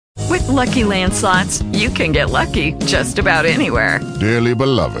Lucky Land Slots, you can get lucky just about anywhere. Dearly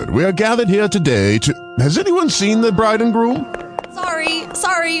beloved, we are gathered here today to... Has anyone seen the bride and groom?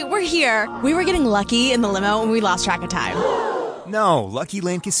 Sorry, we're here. We were getting lucky in the limo and we lost track of time. No, Lucky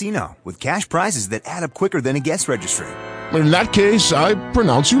Land Casino, with cash prizes that add up quicker than a guest registry. In that case, I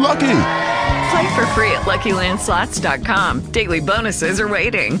pronounce you lucky. Play for free at LuckyLandSlots.com. Daily bonuses are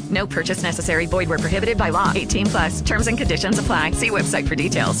waiting. No purchase necessary. Void where prohibited by law. 18 plus. Terms and conditions apply. See website for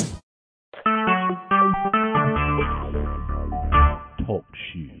details. Talk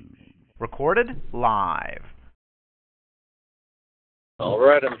shoes. Recorded live. All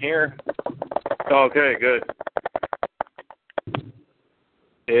right, I'm here. Okay, good.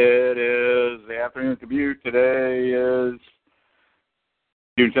 It is the afternoon commute. Today is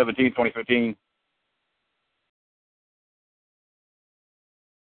June 17th, 2015.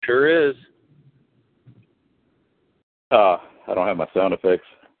 Sure is. I don't have my sound effects.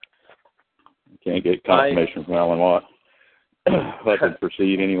 Can't get confirmation from Alan Watt. But I can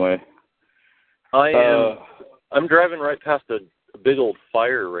proceed anyway. I'm driving right past a big old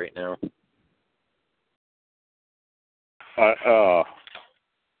fire right now.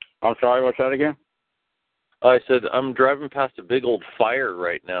 I'm sorry, what's that again? I said I'm driving past a big old fire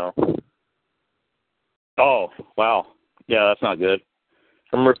right now. Oh, wow. Yeah, that's not good.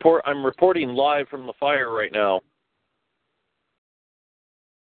 I'm reporting live from the fire right now.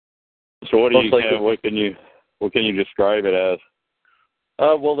 So what can you describe it as?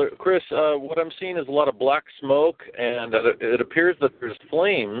 Chris, what I'm seeing is a lot of black smoke, and it appears that there's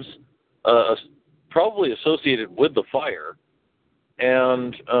flames probably associated with the fire.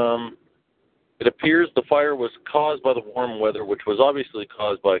 And it appears the fire was caused by the warm weather, which was obviously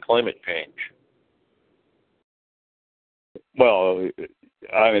caused by climate change. Well,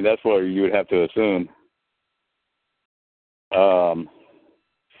 I mean, that's what you would have to assume.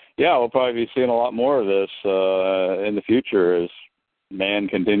 Yeah, we'll probably be seeing a lot more of this in the future as man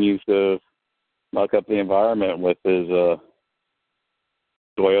continues to muck up the environment with his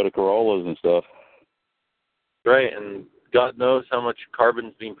Toyota Corollas and stuff. Right, and God knows how much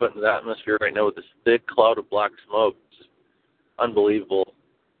carbon's being put into the atmosphere right now with this thick cloud of black smoke. It's just unbelievable.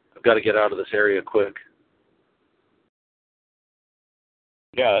 I've got to get out of this area quick.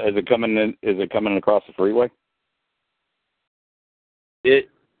 Yeah, is it coming in? Is it coming across the freeway?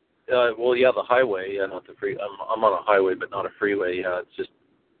 The highway. Yeah, not the free. I'm on a highway, but not a freeway. Yeah, it's just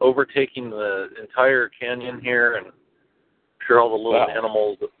overtaking the entire canyon here, and I'm sure all the little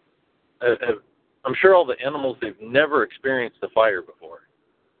animals. I'm sure all the animals, they've never experienced a fire before.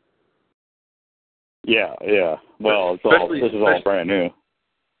 Yeah. Well, this is all brand new.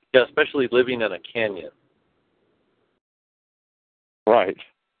 Yeah, especially living in a canyon. Right.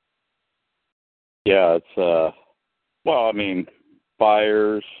 Yeah, it's well, I mean,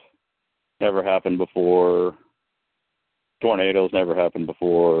 fires never happened before. Tornadoes never happened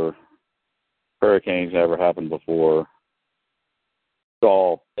before. Hurricanes never happened before.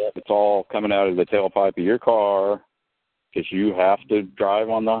 It's all coming out of the tailpipe of your car because you have to drive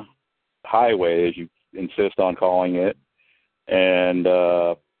on the highway, as you insist on calling it, and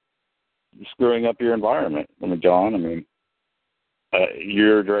screwing up your environment. I mean, John,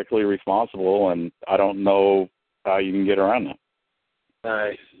 you're directly responsible, and I don't know how you can get around that.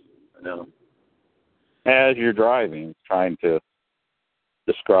 I know. As you're driving, trying to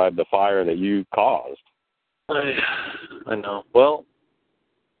describe the fire that you caused. I know. Well,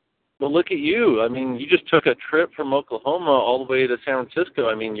 look at you. I mean, you just took a trip from Oklahoma all the way to San Francisco.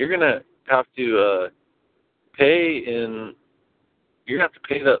 I mean, you're going to have to pay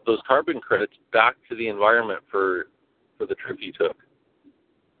those carbon credits back to the environment for the trip you took.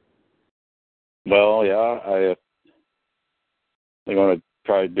 Well, yeah, I'm going to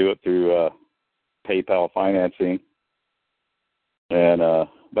try to do it through PayPal financing, and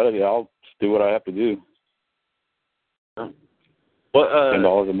but yeah, I'll just do what I have to do.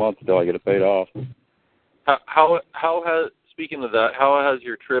 $10 a month until I get it paid off. Speaking of that, how has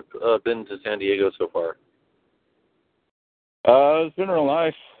your trip been to San Diego so far? It's been real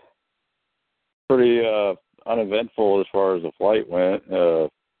nice. Pretty uneventful as far as the flight went.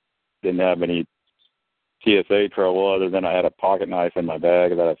 Didn't have any TSA trouble other than I had a pocket knife in my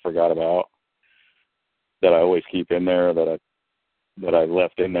bag that I forgot about, that I always keep in there, that I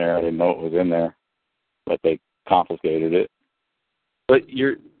left in there. I didn't know it was in there, but they confiscated it. But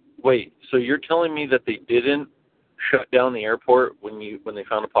so you're telling me that they didn't shut down the airport when they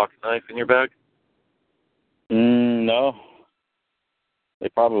found a pocket knife in your bag? No. They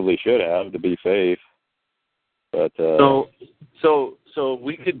probably should have to be safe. But so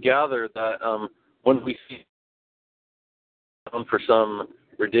we could gather that when we see for some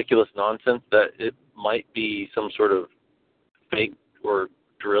ridiculous nonsense that it might be some sort of fake or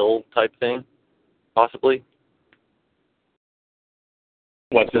drill type thing, possibly.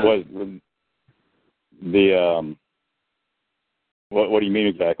 What do you mean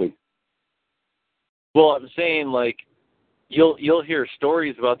exactly? Well, I'm saying, like, you'll hear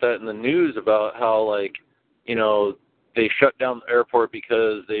stories about that in the news about how, like, you know, they shut down the airport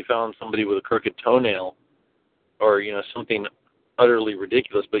because they found somebody with a crooked toenail, or, you know, something utterly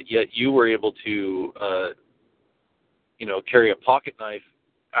ridiculous, but yet you were able to, you know, carry a pocket knife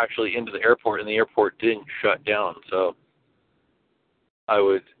actually into the airport, and the airport didn't shut down. So I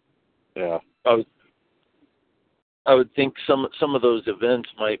would think some of those events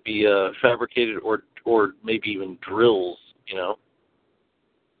might be fabricated or maybe even drills, you know.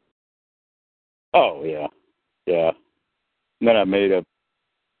 Oh yeah. And then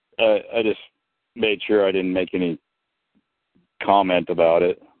I just made sure I didn't make any comment about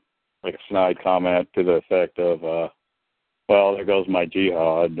it, like a snide comment to the effect of, well, there goes my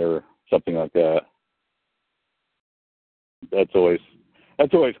jihad or something like that. That's always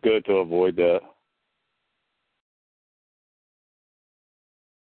good to avoid that.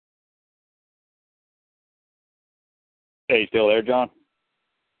 Hey, you still there, John?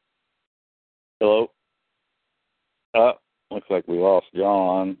 Hello? Looks like we lost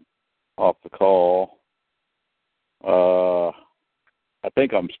John off the call. I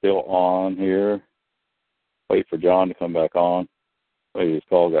think I'm still on here. Wait for John to come back on. Maybe his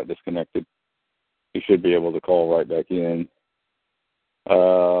call got disconnected. He should be able to call right back in.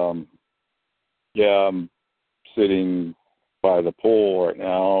 Yeah, I'm sitting by the pool right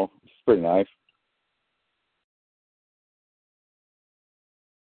now. It's pretty nice.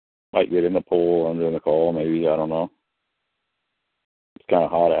 Might get in the pool under the call, maybe. I don't know. It's kind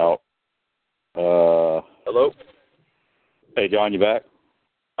of hot out. Hello? Hey, John, you back?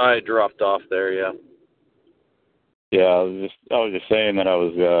 I dropped off there, yeah. Yeah, I was just saying that I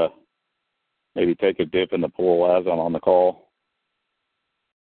was maybe take a dip in the pool as I'm on the call.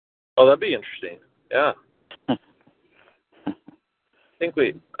 Oh, that'd be interesting. Yeah. I think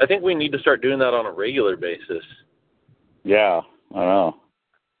we need to start doing that on a regular basis. Yeah, I know.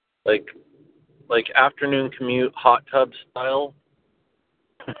 Like afternoon commute hot tub style.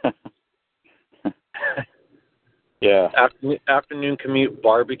 Yeah. Afternoon commute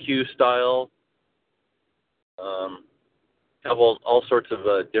barbecue style. Have all sorts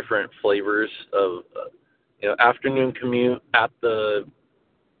of different flavors of, you know, afternoon commute at the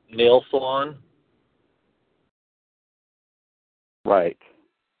nail salon. Right.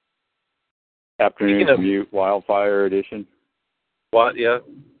 Afternoon commute wildfire edition. What? Yeah.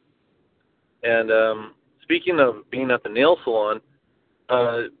 And speaking of being at the nail salon,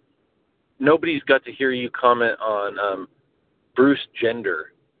 nobody's got to hear you comment on Bruce Jenner.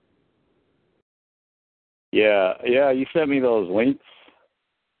 Yeah, you sent me those links.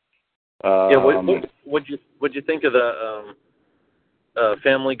 Yeah, what'd you think of the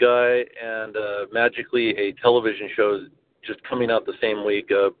Family Guy and magically a television show just coming out the same week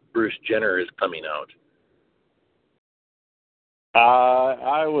Bruce Jenner is coming out?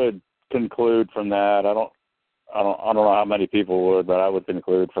 I would conclude from that. I don't know how many people would, but I would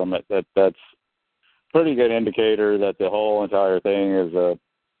conclude from it that that's a pretty good indicator that the whole entire thing is a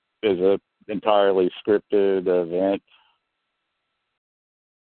entirely scripted event.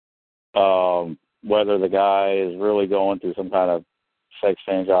 Whether the guy is really going through some kind of sex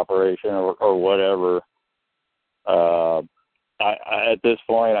change operation or whatever, I at this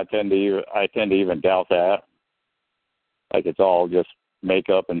point I tend to even doubt that. Like it's all just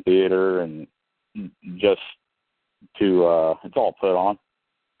makeup and theater and just it's all put on.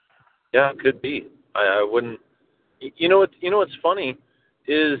 Yeah, it could be. I wouldn't. You know what's funny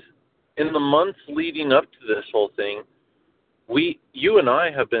is in the months leading up to this whole thing, you and I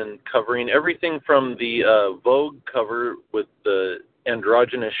have been covering everything from the Vogue cover with the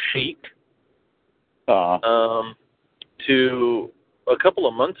androgynous chic to a couple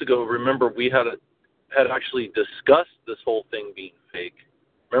of months ago. Remember, we had actually discussed this whole thing being fake.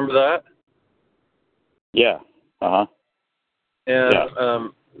 Remember that? Yeah. Uh-huh. And yeah.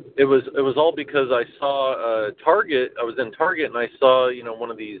 It was all because I saw Target. I was in Target and I saw, you know,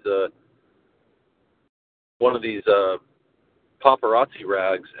 one of these paparazzi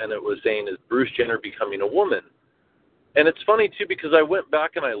rags, and it was saying, "Is Bruce Jenner becoming a woman?" And it's funny too because I went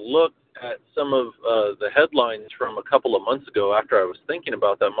back and I looked at some of the headlines from a couple of months ago after I was thinking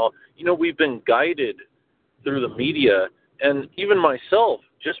about them all. You know, we've been guided through the media, and even myself,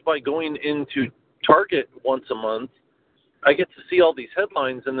 just by going into Target once a month, I get to see all these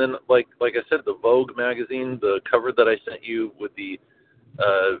headlines. And then, like I said, the Vogue magazine, the cover that I sent you with the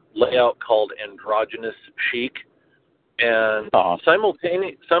layout called androgynous chic. And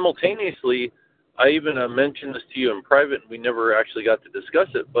simultaneously, I even mentioned this to you in private, and we never actually got to discuss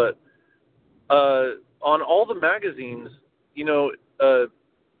it, but on all the magazines,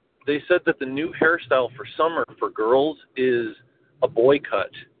 they said that the new hairstyle for summer for girls is a boy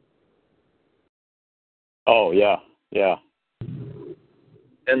cut. Oh, yeah, yeah.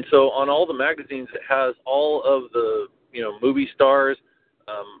 And so on all the magazines, it has all of the, movie stars,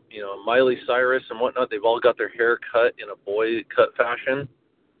 Miley Cyrus and whatnot. They've all got their hair cut in a boy cut fashion.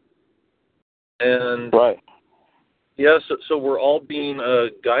 And right. Yeah, so we're all being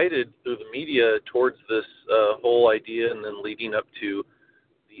guided through the media towards this whole idea, and then leading up to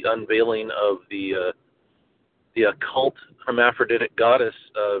the unveiling of the occult hermaphroditic goddess,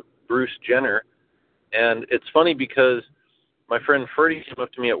 Bruce Jenner. And it's funny because my friend Ferdy came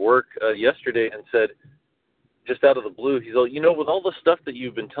up to me at work yesterday and said, just out of the blue, he's all, with all the stuff that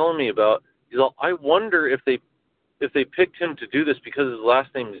you've been telling me about, he's all, I wonder if they picked him to do this because his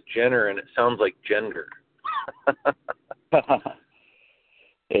last name is Jenner and it sounds like gender.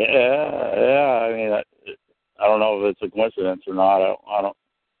 yeah. I mean, I don't know if it's a coincidence or not. I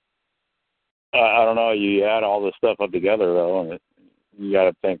don't know. You add all this stuff up together though, and you got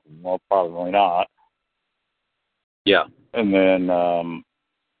to think, well, probably not. Yeah. And then,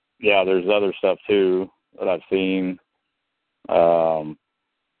 there's other stuff too that I've seen,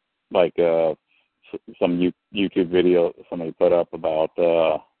 like some YouTube video somebody put up about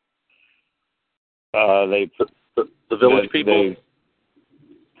the village people.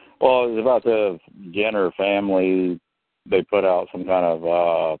 Well, it was about the Jenner family. They put out some kind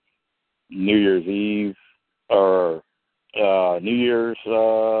of New Year's Eve or New Year's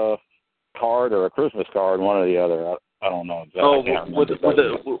card or a Christmas card, one or the other. I don't know exactly.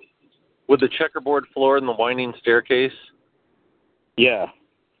 Oh, with the checkerboard floor and the winding staircase. Yeah,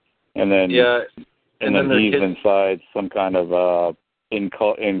 and then and then he's inside some kind of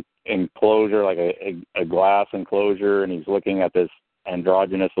enclosure, like a glass enclosure, and he's looking at this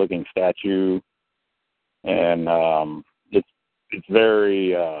androgynous-looking statue, and it's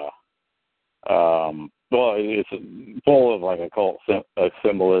very it's full of like occult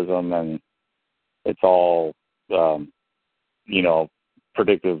symbolism, and it's all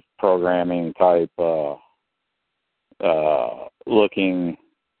predictive programming type looking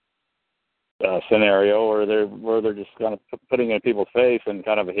scenario where they're just kind of putting it in people's face in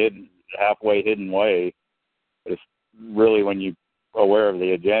kind of a halfway hidden way. It's really, when you aware of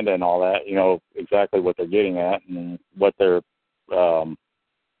the agenda and all that, exactly what they're getting at and what they're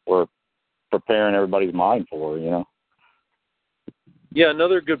we're preparing everybody's mind for. Yeah,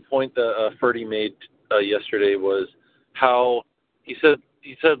 another good point that Ferdy made yesterday was how he said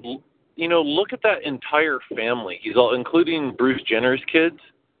look at that entire family. He's all, including Bruce Jenner's kids.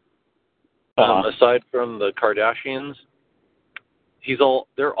 Aside from the Kardashians,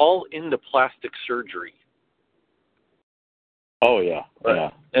 they're all into plastic surgery. Oh yeah, right.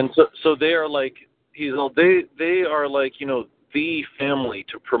 Yeah. And so they are like, they are like, the family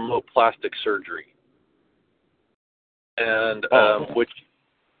to promote plastic surgery. And which,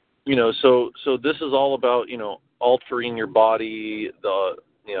 so this is all about, altering your body, the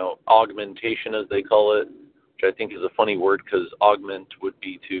augmentation, as they call it, which I think is a funny word because augment would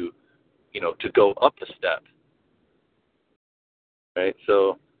be to go up a step, right?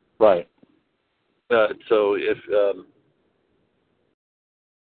 So, right. So if,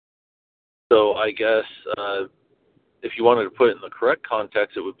 so I guess if you wanted to put it in the correct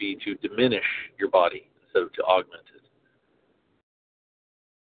context, it would be to diminish your body instead of to augment it.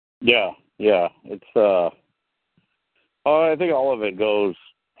 Yeah. It's I think all of it goes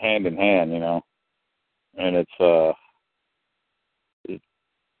hand in hand, and it's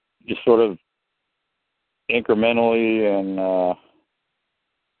just sort of incrementally and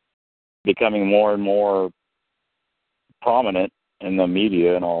becoming more and more prominent in the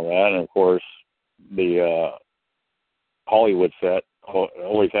media and all that. And of course, the Hollywood set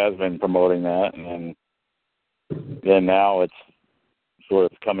always has been promoting that, and then now it's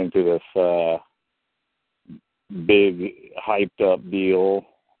sort of coming to this big hyped up deal,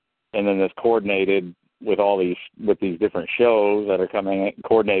 and then it's coordinated with these different shows that are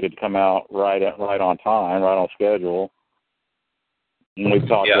coordinated to come out right on time, right on schedule. And we've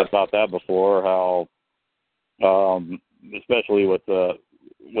talked about that before, how especially with the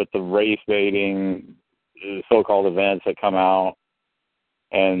race baiting so-called events that come out,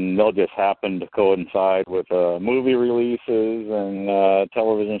 and they'll just happen to coincide with movie releases and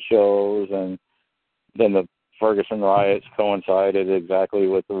television shows, and then the Ferguson riots coincided exactly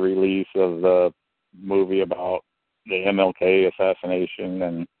with the release of the movie about the MLK assassination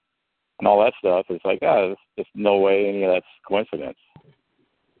and all that stuff. It's like, there's just no way any of that's coincidence.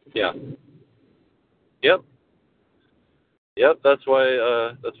 Yeah. Yep. That's why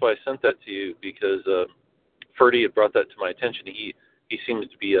I sent that to you, because Ferdy had brought that to my attention. He seems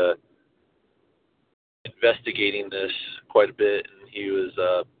to be investigating this quite a bit, and he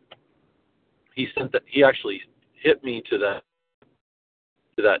actually hit me to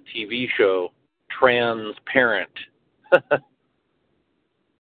that TV show, Transparent.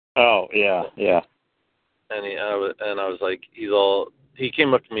 Oh yeah. And I was like, he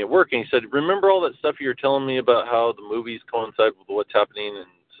came up to me at work and he said, "Remember all that stuff you were telling me about how the movies coincide with what's happening in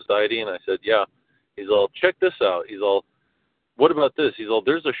society?" And I said, "Yeah." He's all, "Check this out." He's all, "What about this?" He's all,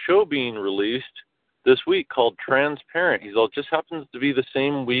 "There's a show being released this week called Transparent." He's all, "Just happens to be the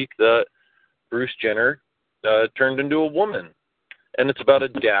same week that Bruce Jenner turned into a woman. And it's about a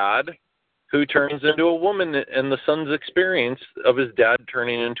dad who turns into a woman and the son's experience of his dad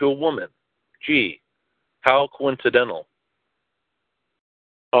turning into a woman." Gee, how coincidental.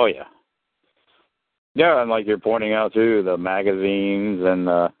 Oh yeah. Yeah, and like you're pointing out too, the magazines and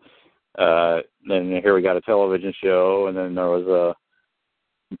then here we got a television show, and then there was a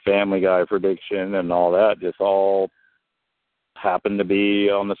Family Guy prediction and all that. Just all happened to be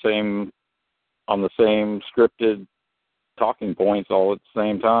on the same scripted talking points all at the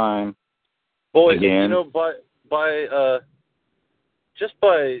same time. Boy, again, just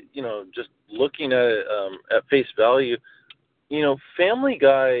looking at it at face value, Family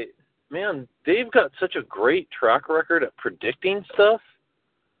Guy, man, they've got such a great track record at predicting stuff.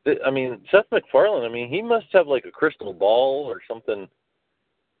 I mean, Seth MacFarlane, he must have like a crystal ball or something.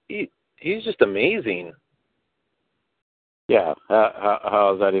 He's just amazing. Yeah,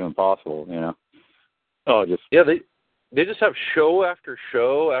 how is that even possible? They just have show after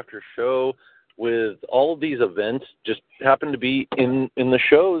show after show with all of these events just happen to be in the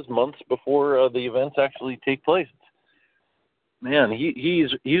shows months before the events actually take place. Man,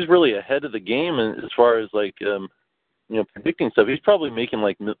 he's really ahead of the game as far as like predicting stuff. He's probably making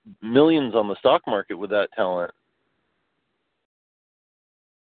like millions on the stock market with that talent.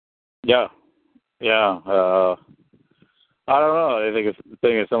 Yeah. I don't know. I think it's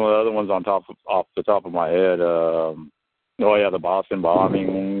thinking of some of the other ones off the top of my head. The Boston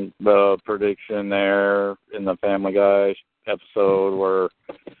bombing, the prediction there in the Family Guy episode where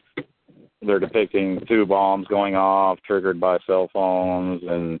they're depicting 2 bombs going off triggered by cell phones,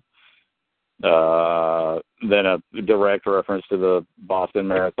 and then a direct reference to the Boston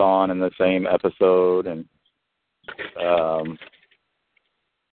Marathon in the same episode, and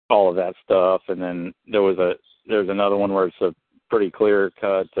all of that stuff. And then there's another one where it's a pretty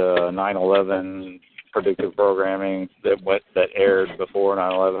clear-cut 9/11 predictive programming that aired before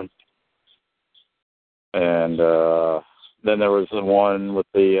 9/11. And then there was the one with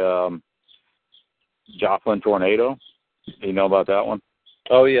the Joplin tornado. Do you know about that one?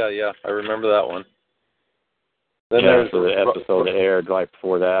 Oh yeah, I remember that one. Then there's the episode that aired right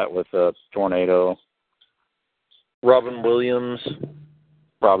before that with a tornado. Robin Williams.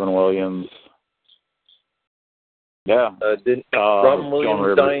 Yeah. Robin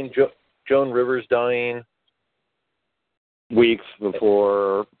Williams dying, Joan Rivers dying. Weeks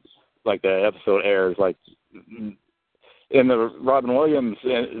before, like, the episode airs, like, in the Robin Williams,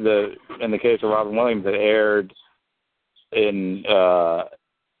 in the case of Robin Williams, it aired in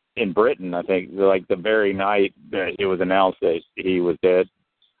Britain, I think, like the very night that it was announced that he was dead.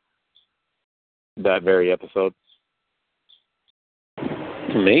 That very episode.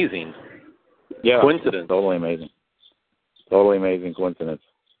 It's amazing. Yeah. Coincidence. Totally amazing. Totally amazing coincidence.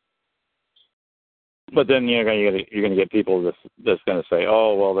 But then you're going to get people that's going to say,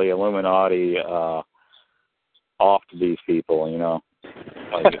 "Oh, well, the Illuminati offed these people,"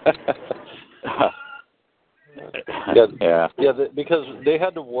 Like, yeah. Because they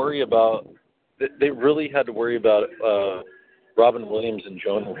had to worry about. They really had to worry about Robin Williams and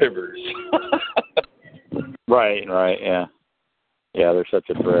Joan Rivers. Right. Yeah, they're such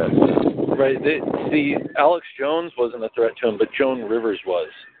a threat. Right. Alex Jones wasn't a threat to him, but Joan Rivers was.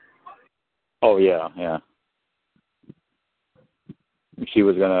 Oh yeah. She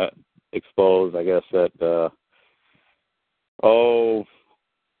was gonna expose, I guess, that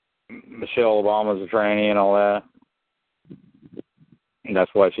Michelle Obama's a tranny and all that, and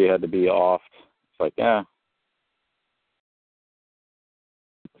that's why she had to be offed. It's like, yeah.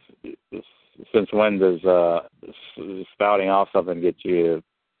 Since when does spouting off something get you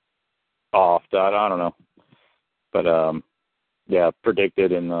offed? I don't know, but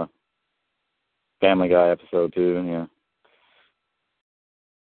predicted in the Family Guy episode too. Yeah.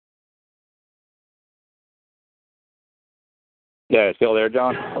 Yeah, still there,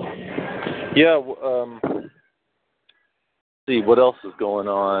 John? Yeah. See what else is going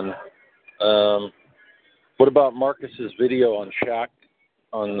on. What about Marcus's video on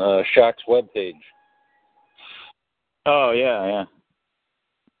Shaq's webpage? Oh, yeah.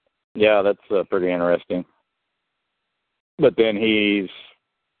 Yeah, that's pretty interesting. But then he's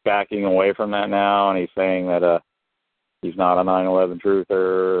backing away from that now, and he's saying that he's not a 9/11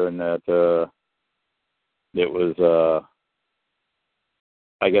 truther, and that it was,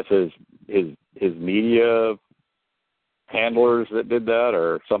 I guess, his media handlers that did that,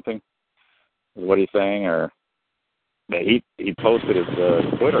 or something. Is what he's saying, or that he posted his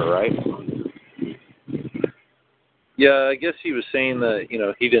Twitter, right? Yeah, I guess he was saying that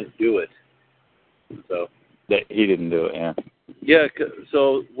he didn't do it. So that he didn't do it. Yeah. Yeah.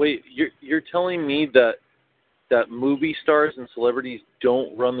 So wait, you're telling me that movie stars and celebrities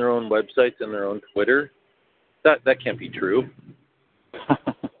don't run their own websites and their own Twitter? That can't be true.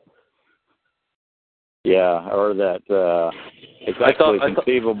 Yeah, or that it's actually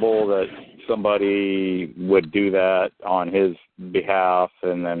conceivable that somebody would do that on his behalf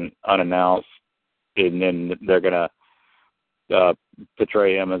and then unannounced, and then they're going to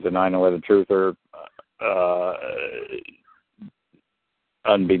portray him as a 9/11 truther,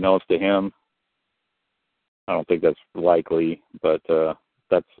 unbeknownst to him. I don't think that's likely, but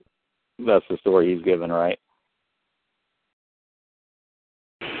that's the story he's given, right?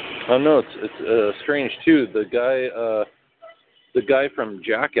 I don't know. It's strange too. The guy from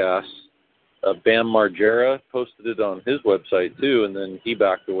Jackass, Bam Margera, posted it on his website too, and then he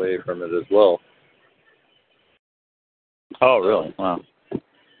backed away from it as well. Oh, really? Wow.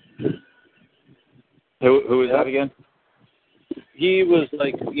 Who is that again? He was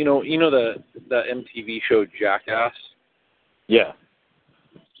like, you know that MTV show Jackass? Yeah.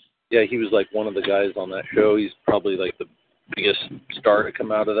 Yeah, he was like one of the guys on that show. He's probably like the biggest star to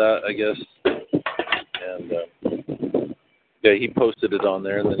come out of that, I guess. And yeah, he posted it on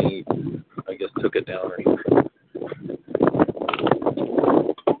there, and then he, I guess, took it down or something.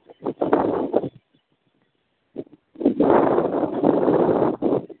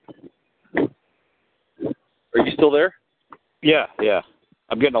 Are you still there? Yeah.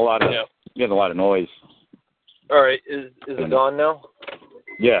 I'm getting a lot of noise. All right, is it gone now?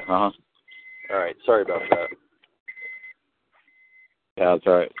 Yeah. All right, sorry about that. Yeah, that's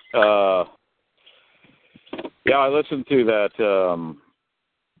right. Yeah, I listened to that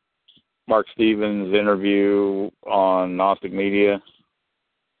Mark Stevens interview on Gnostic Media.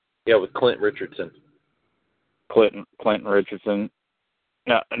 Yeah, with Clint Richardson. Clinton Richardson.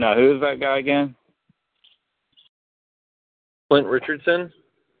 Now, who is that guy again? Clint Richardson?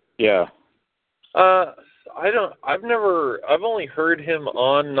 Yeah. I've only heard him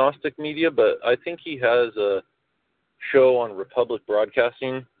on Gnostic Media, but I think he has a show on Republic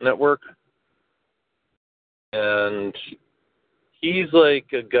Broadcasting Network. And he's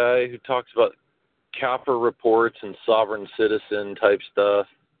like a guy who talks about CAPR reports and sovereign citizen type stuff.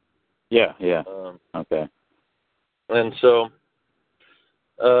 Yeah. Okay. And so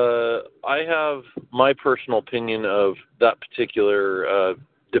I have my personal opinion of that particular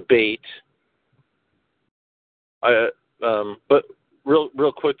debate. But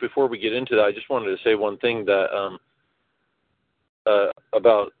real quick before we get into that, I just wanted to say one thing that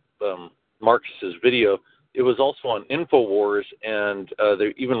about Marcus's video. It was also on InfoWars, and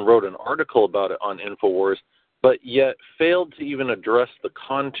they even wrote an article about it on InfoWars, but yet failed to even address the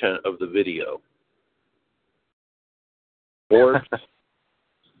content of the video. Forbes?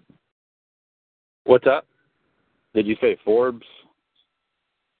 What's that? Did you say Forbes?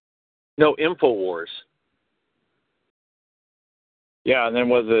 No, InfoWars. Yeah, and then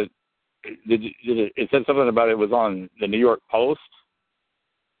was it? It said something about it was on the New York Post?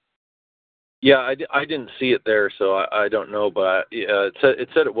 Yeah, I didn't see it there, so I don't know, but it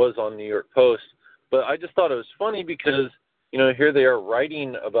said it was on New York Post. But I just thought it was funny because here they are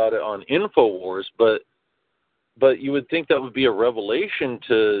writing about it on InfoWars, but you would think that would be a revelation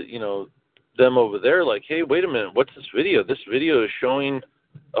to them over there. Like, hey, wait a minute, what's this video? This video is showing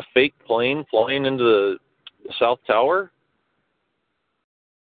a fake plane flying into the South Tower.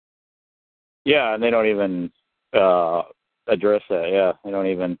 Yeah, and they don't even address that. Yeah, they don't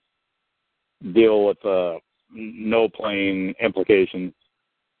even deal with no plane implications.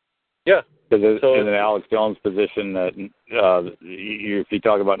 Yeah. Because in an Alex Jones position that if you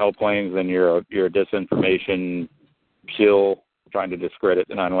talk about no planes, then you're a disinformation shill trying to discredit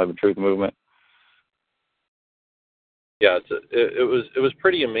the 9/11 truth movement. Yeah, it was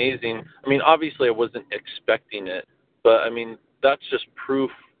pretty amazing. I mean, obviously I wasn't expecting it, but I mean that's just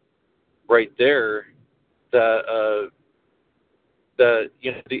proof right there that that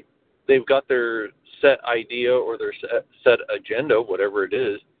they've got their set idea or their set agenda, whatever it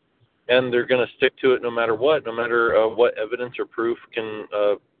is, and they're going to stick to it no matter what, no matter what evidence or proof can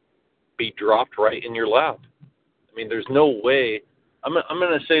be dropped right in your lap. I mean, there's no way. I'm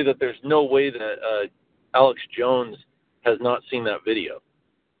going to say that there's no way that Alex Jones has not seen that video.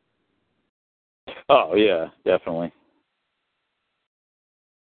 Oh yeah, definitely.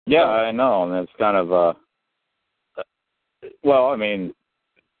 Yeah, I know, and it's kind of well, I mean,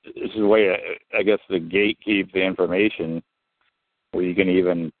 this is a way, I guess, to gatekeep the information where you can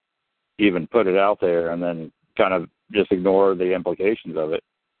even put it out there and then kind of just ignore the implications of it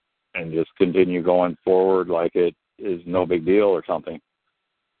and just continue going forward like it is no big deal or something,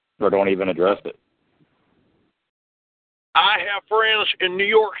 or don't even address it. I have friends in New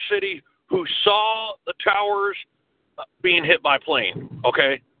York City who saw the towers being hit by plane.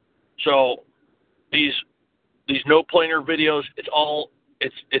 Okay, so these no planer videos, it's all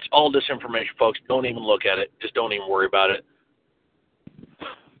disinformation, folks. Don't even look at it. Just don't even worry about it.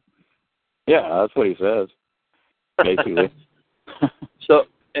 Yeah, that's what he says, basically. So,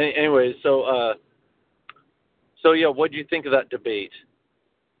 anyway, so yeah, what do you think of that debate?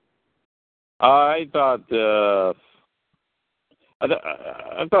 I thought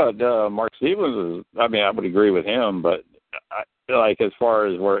Mark Stevens was. I mean, I would agree with him, but like as far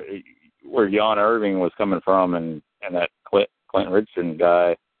as where Jan Irving was coming from and that Clinton Richardson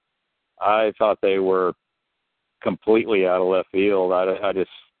guy, I thought they were completely out of left field. I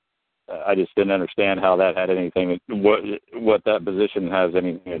just didn't understand how that had anything. What that position has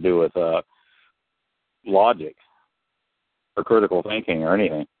anything to do with logic or critical thinking or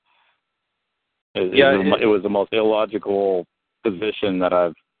anything. It was the most illogical position that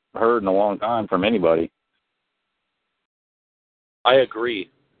I've heard in a long time from anybody. I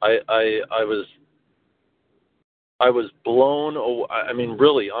agree. I was blown away. I mean,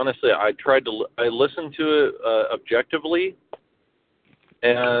 really, honestly, I listened to it objectively,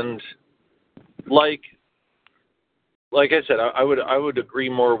 and like I said, I would agree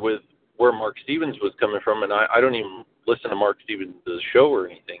more with where Mark Stevens was coming from, and I don't even listen to Mark Stevens' show or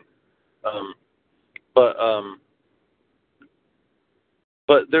anything. But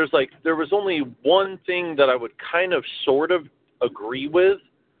there was only one thing that I would kind of sort of agree with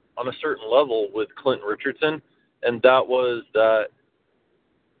on a certain level with Clinton Richardson, and that was that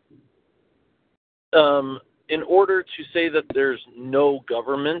in order to say that there's no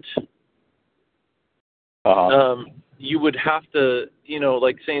government, you would have to,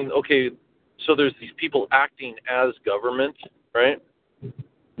 like saying, okay, so there's these people acting as government, right?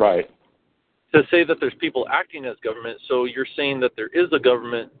 Right. To say that there's people acting as government, so you're saying that there is a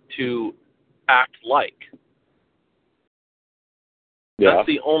government to act like. Yeah. That's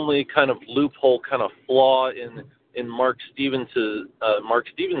the only kind of loophole, kind of flaw in Mark Stevens's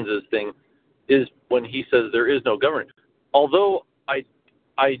thing, is when he says there is no government. Although I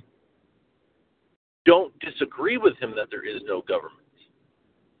don't disagree with him that there is no government,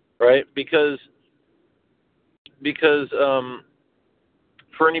 right? Because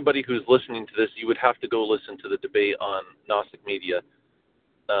for anybody who's listening to this, you would have to go listen to the debate on Gnostic Media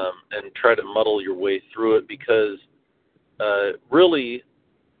and try to muddle your way through it, because really,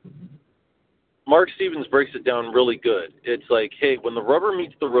 Mark Stevens breaks it down really good. It's like, hey, when the rubber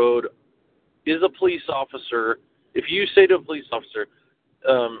meets the road, is a police officer, if you say to a police officer,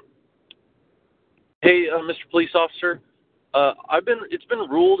 hey, Mr. Police Officer, it's been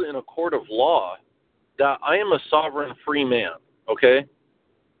ruled in a court of law that I am a sovereign free man, okay?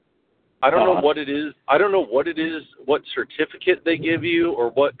 I don't know what it is. I don't know what it is, what certificate they give you, or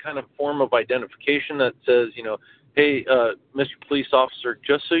what kind of form of identification that says, hey, Mr. Police Officer,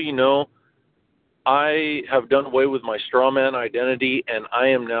 just so you know, I have done away with my strawman identity, and I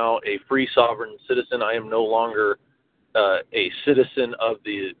am now a free sovereign citizen. I am no longer a citizen of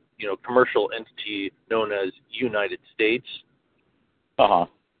the commercial entity known as United States. I'm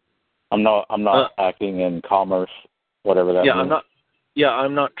not acting in commerce, whatever that means.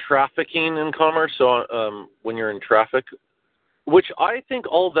 I'm not trafficking in commerce. So when you're in traffic, which I think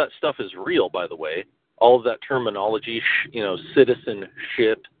all of that stuff is real, by the way. All of that terminology,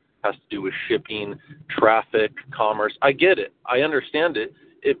 citizenship has to do with shipping, traffic, commerce. I get it. I understand it.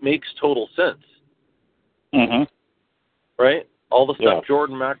 It makes total sense. Mm-hmm. Right? All the stuff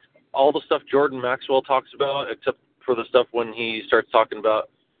Jordan Maxwell talks about, except for the stuff when he starts talking about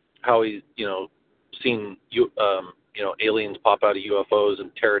how he's, seen aliens pop out of UFOs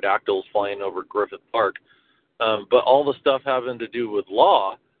and pterodactyls flying over Griffith Park. But all the stuff having to do with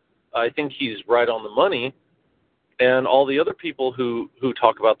law, I think he's right on the money. And all the other people who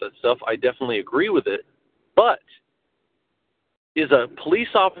talk about that stuff, I definitely agree with it. But is a police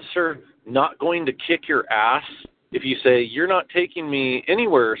officer not going to kick your ass if you say, you're not taking me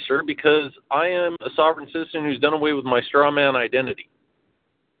anywhere, sir, because I am a sovereign citizen who's done away with my straw man identity?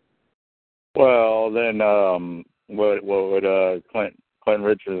 Well, then what would Clinton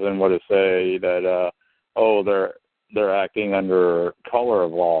Richardson would have say that they're acting under color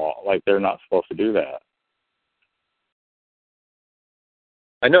of law, like they're not supposed to do that.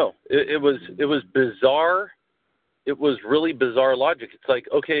 I know. It was bizarre. It was really bizarre logic. It's like,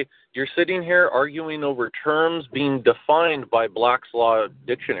 okay, you're sitting here arguing over terms being defined by Black's Law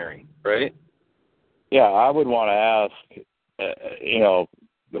Dictionary, right? Yeah, I would want to ask,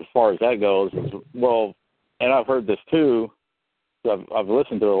 as far as that goes, well, and I've heard this too. I've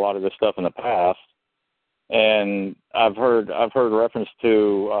listened to a lot of this stuff in the past, and I've heard reference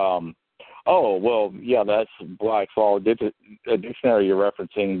to, that's Black's Law Dictionary you're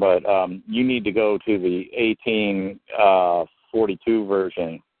referencing, but you need to go to the 1842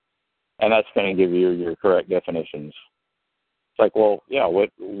 version, and that's going to give you your correct definitions. It's like, well, yeah,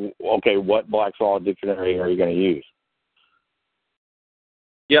 what Black's Law Dictionary are you going to use?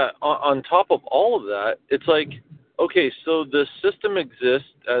 Yeah, on top of all of that, it's like, okay, so the system exists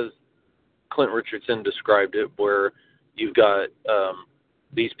as Clint Richardson described it, where you've got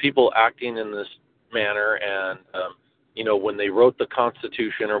these people acting in this manner, and when they wrote the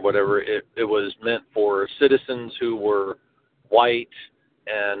Constitution or whatever, it was meant for citizens who were white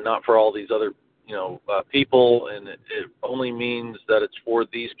and not for all these other people, and it only means that it's for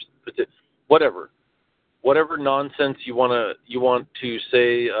these whatever nonsense you want to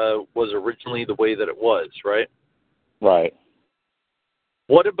say was originally the way that it was, right? Right.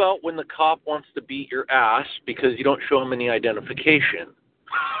 What about when the cop wants to beat your ass because you don't show him any identification?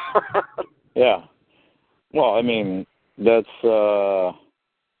 Yeah. Well, I mean, that's all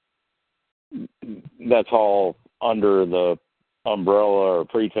under the umbrella or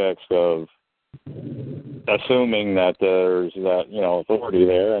pretext of assuming that there's that authority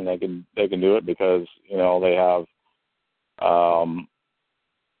there, and they can do it because they have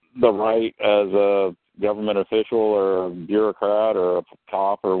the right as a government official or a bureaucrat or a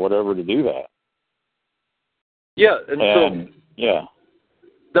cop or whatever to do that. Yeah, and so yeah.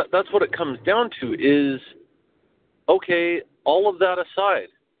 That's what it comes down to is, okay, all of that aside,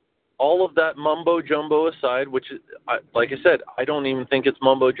 all of that mumbo-jumbo aside, which is, like I said, I don't even think it's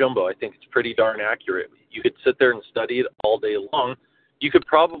mumbo-jumbo. I think it's pretty darn accurate. You could sit there and study it all day long. I could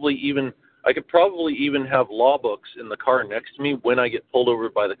probably even have law books in the car next to me when I get pulled over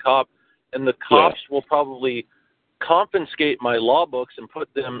by the cop, and the cops will probably confiscate my law books and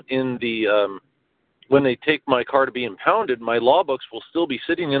put them in the when they take my car to be impounded, my law books will still be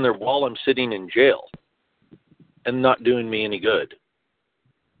sitting in there while I'm sitting in jail and not doing me any good.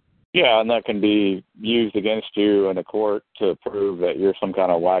 Yeah, and that can be used against you in a court to prove that you're some kind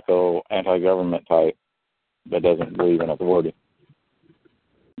of wacko anti-government type that doesn't believe in authority.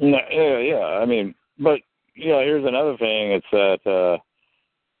 No, yeah. I mean, but, here's another thing. It's that,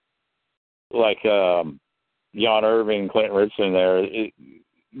 Jan Irving, Clinton Richardson there,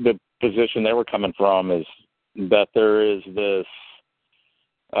 the position they were coming from is that there is this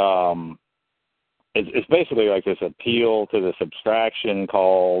it's basically like this appeal to this abstraction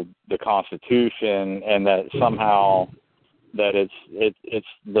called the Constitution, and that somehow that it's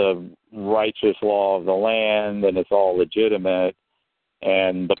the righteous law of the land and it's all legitimate.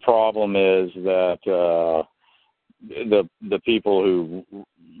 And the problem is that the people who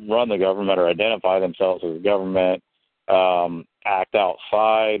run the government or identify themselves as government act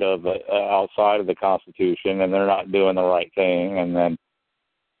outside of the Constitution, and they're not doing the right thing. And then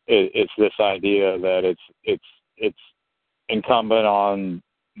it's this idea that it's incumbent on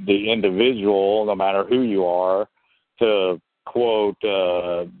the individual, no matter who you are, to quote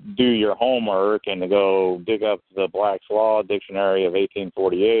do your homework and to go dig up the Black's Law Dictionary of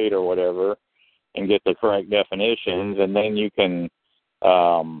 1848 or whatever and get the correct definitions, and then you can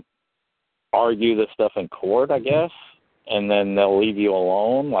argue this stuff in court, I guess, and then they'll leave you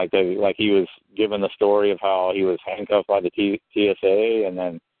alone. Like he was given the story of how he was handcuffed by the TSA, and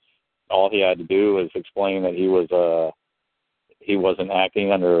then all he had to do was explain that he wasn't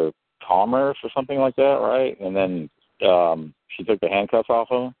acting under commerce or something like that, right? And then she took the handcuffs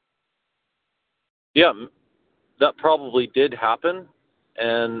off of him. Yeah, that probably did happen,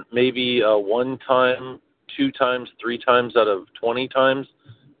 and maybe 1 time, 2 times, 3 times out of 20 times,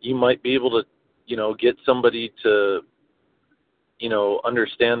 you might be able to, get somebody to,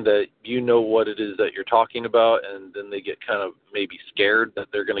 understand that what it is that you're talking about, and then they get kind of maybe scared that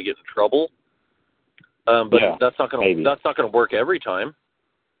they're going to get in trouble. But that's not going to work every time.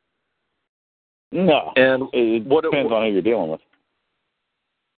 No, and it depends on who you're dealing with.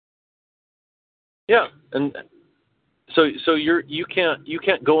 Yeah, and so you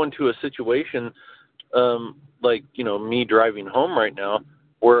can't go into a situation like me driving home right now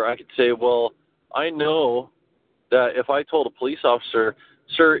where I could say, well, I know that if I told a police officer,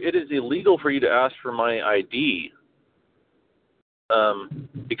 sir, it is illegal for you to ask for my ID,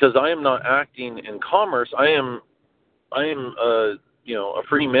 because I am not acting in commerce. I am a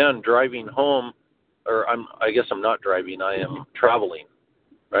free man driving home, or I guess I'm not driving. I am traveling,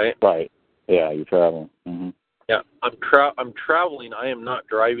 right? Right. Yeah, you're traveling. Mm-hmm. Yeah, I'm traveling. I am not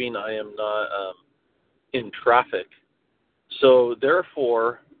driving. I am not in traffic. So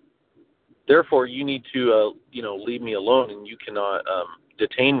therefore, you need to leave me alone, and you cannot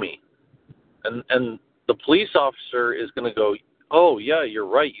detain me. And the police officer is going to go, oh yeah, you're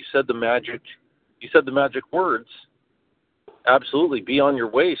right. You said the magic words. Absolutely, be on your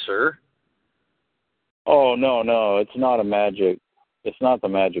way, sir. Oh no, it's not a magic. It's not the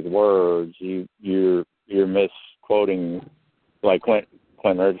magic words. You're misquoting, like Clint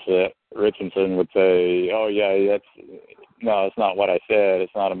Richardson would say. Oh yeah, it's not what I said.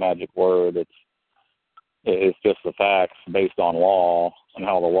 It's not a magic word. It's just the facts based on law and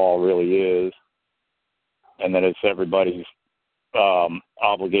how the law really is, and then it's everybody's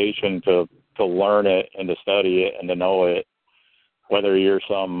obligation to learn it and to study it and to know it. Whether you're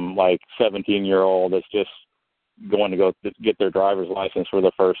some 17-year-old that's just going to go get their driver's license for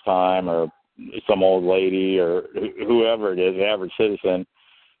the first time, or some old lady, or whoever it is, the average citizen,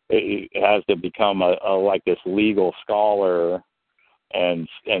 it has to become a this legal scholar and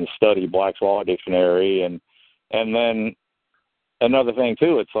study Black's Law Dictionary, and then another thing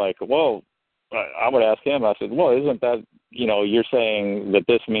too. It's like, well, I would ask him. I said, well, isn't that you're saying that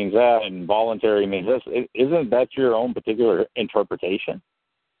this means that and voluntary means this? Isn't that your own particular interpretation?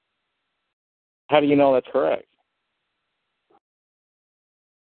 How do you know that's correct?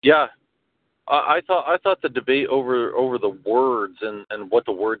 Yeah, I thought the debate over the words and what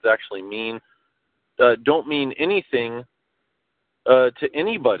the words actually mean don't mean anything to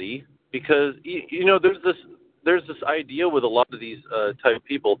anybody, because there's this idea with a lot of these type of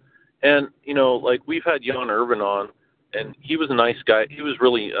people, and we've had Jan Irvin on, and he was a nice guy. He was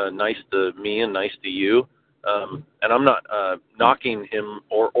really nice to me and nice to you, and I'm not knocking him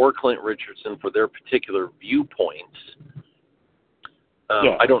or Clint Richardson for their particular viewpoints.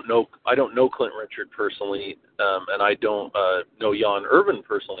 I don't know Clint Richard personally, and I don't know Jan Irvin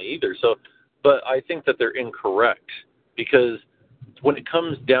personally either. So, but I think that they're incorrect, because when it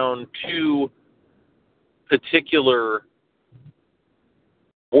comes down to particular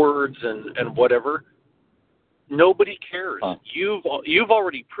words and whatever, nobody cares. Huh. You've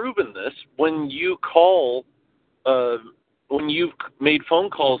already proven this when you call, when you've made phone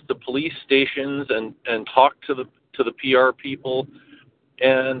calls to police stations and talked to the PR people,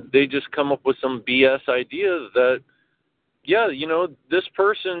 and they just come up with some BS idea that, yeah, this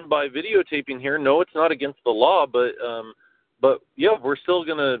person, by videotaping here, no, it's not against the law, but yeah, we're still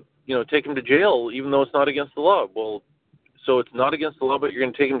gonna take him to jail even though it's not against the law. Well, so it's not against the law, but you're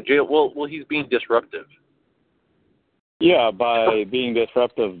gonna take him to jail. Well, he's being disruptive. Yeah, by being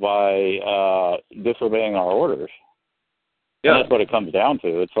disruptive, by disobeying our orders. Yeah, and that's what it comes down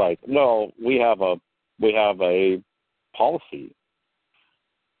to. It's like, well, we have a policy.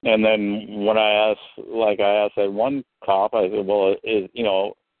 And then when I asked that one cop, I said, well, is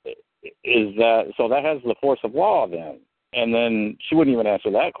that, so that has the force of law then? And then she wouldn't even answer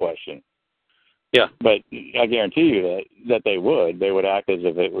that question. Yeah. But I guarantee you that they would act as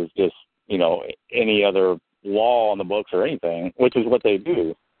if it was just, any other law on the books or anything, which is what they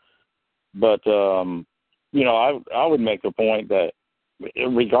do. But, I would make the point that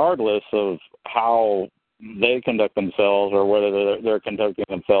regardless of how they conduct themselves, or whether they're conducting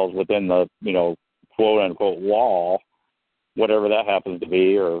themselves within the, quote unquote law, whatever that happens to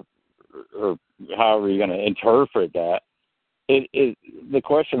be, or however you're going to interpret that, the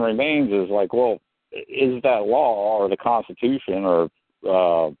question remains is like, well, is that law or the Constitution or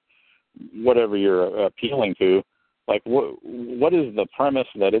whatever you're appealing to, like what is the premise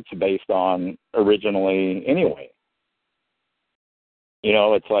that it's based on originally anyway?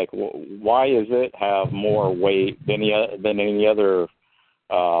 It's like, why does it have more weight than any other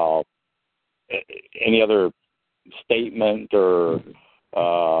statement or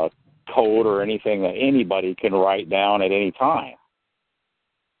code or anything that anybody can write down at any time?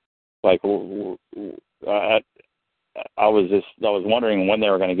 Like, I was wondering when they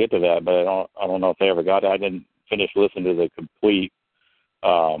were going to get to that, but I don't know if they ever got it. I didn't finish listening to the complete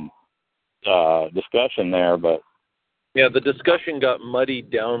discussion there, but. Yeah, the discussion got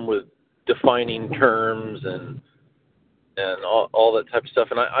muddied down with defining terms and all that type of stuff.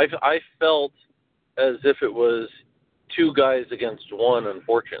 And I felt as if it was two guys against one,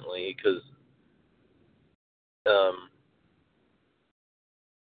 unfortunately, because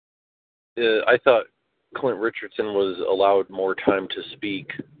I thought Clint Richardson was allowed more time to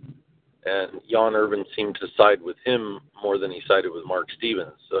speak, and Jan Irvin seemed to side with him more than he sided with Mark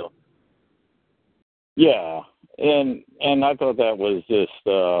Stevens. So, yeah, and I thought that was just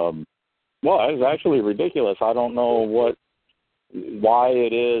it was actually ridiculous. I don't know why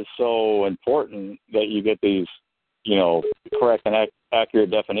it is so important that you get these, correct and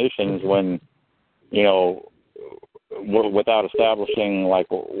accurate definitions when, without establishing what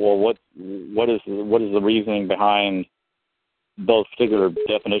is the reasoning behind those particular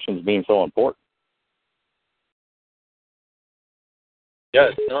definitions being so important. Yeah,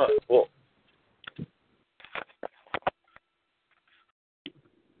 it's not. Well,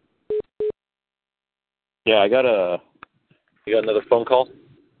 yeah, you got another phone call?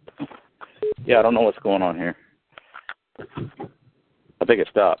 Yeah, I don't know what's going on here. I think it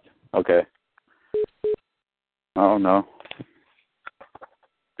stopped. Okay. Oh, no.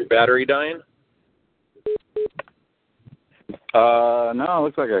 Your battery dying? No, it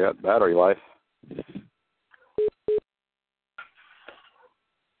looks like I got battery life.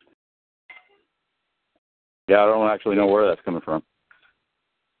 Yeah, I don't actually know where that's coming from.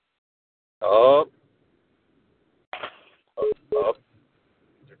 Oh.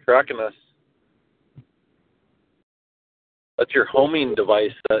 They're tracking us. That's your homing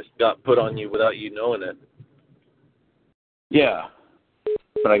device that got put on you without you knowing it. Yeah,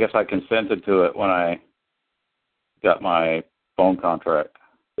 but I guess I consented to it when I got my phone contract.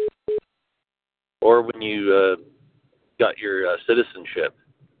 Or when you got your citizenship.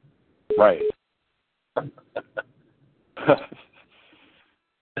 Right.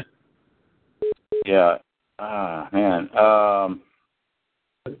 Yeah. Man.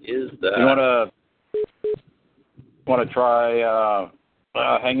 What is that? You want to try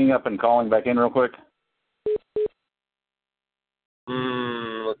hanging up and calling back in real quick?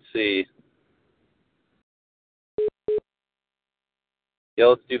 Let's see. Yeah,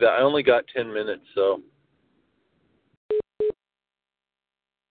 let's do that. I only got 10 minutes, so.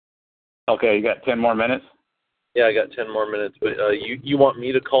 Okay, you got 10 more minutes? Yeah, I got 10 more minutes. But you want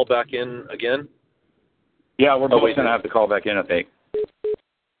me to call back in again? Yeah, we're both going to have to call back in, I think.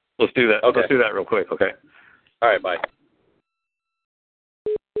 Let's do that. Okay. Let's do that real quick, okay? All right, bye.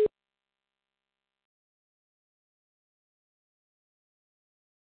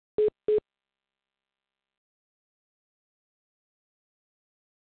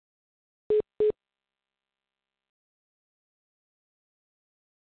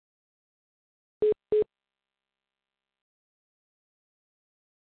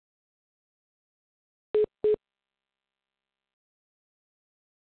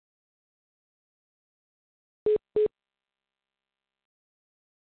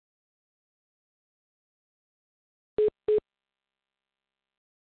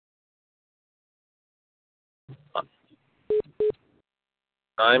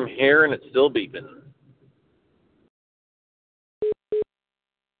 I'm here and it's still beeping.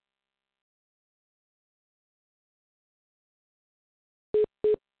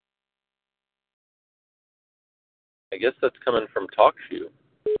 I guess that's coming from TalkShoe.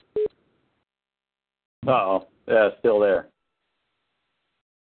 Uh-oh. Yeah, it's still there.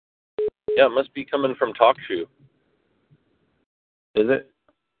 Yeah, it must be coming from TalkShoe. Is it?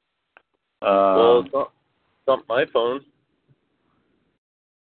 Well, it's not my phone.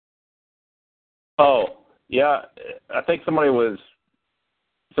 Oh, yeah. I think somebody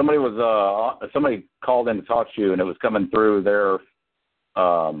called in to talk to you, and it was coming through their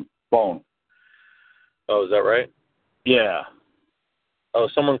phone. Oh, is that right? Yeah. Oh,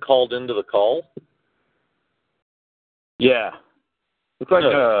 someone called into the call? Yeah. Looks like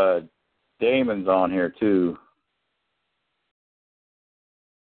Damon's on here too.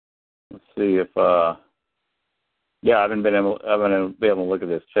 Let's see if yeah, I haven't been able to look at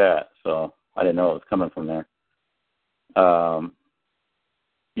this chat, so I didn't know it was coming from there.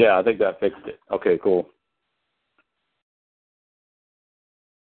 Yeah, I think that fixed it. Okay, cool.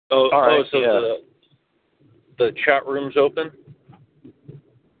 Oh, all right, so yeah. the chat room's open?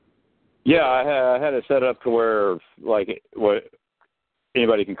 Yeah, I had it set up to where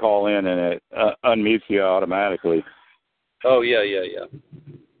anybody can call in and it unmutes you automatically. Oh, yeah. I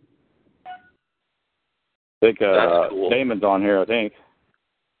think That's cool. Damon's on here, I think.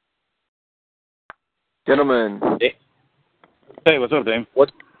 Gentlemen. Hey, what's up, Damon?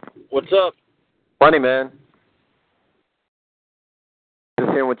 What's up? Funny, man.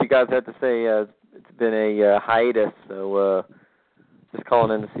 Just hearing what you guys had to say. It's been a hiatus, so Just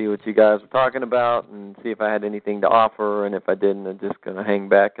calling in to see what you guys were talking about and see if I had anything to offer, and if I didn't, I'm just going to hang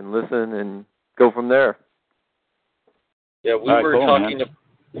back and listen and go from there. Yeah, we were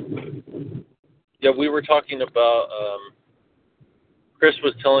talking about Chris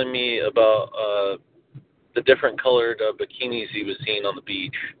was telling me about the different colored bikinis he was seeing on the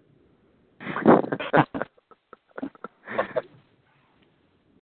beach.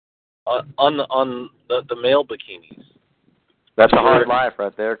 on the male bikinis. That's a hard life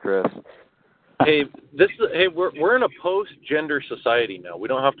right there, Chris. We're in a post-gender society now. We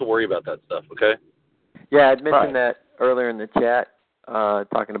don't have to worry about that stuff, okay? Yeah, I'd mentioned that earlier in the chat,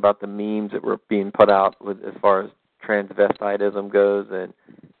 talking about the memes that were being put out as far as transvestitism goes, and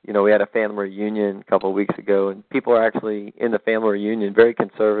we had a family reunion a couple of weeks ago, and people are actually in the family reunion, very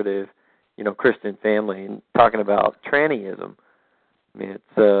conservative, Christian family, and talking about trannyism. I mean,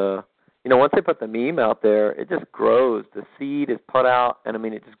 it's once they put the meme out there, it just grows. The seed is put out, and I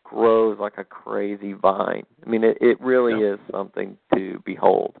mean, it just grows like a crazy vine. I mean, it really is something to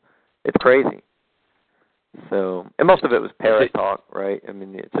behold. It's crazy. So, and most of it was parrot talk, right? I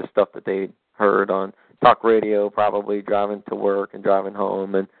mean, it's just stuff that they heard on talk radio, probably driving to work and driving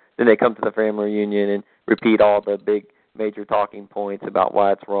home, and then they come to the family reunion and repeat all the big major talking points about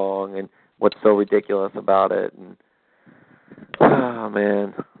why it's wrong and what's so ridiculous about it. And oh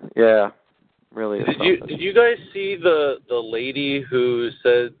man, yeah, really. Did you guys see the lady who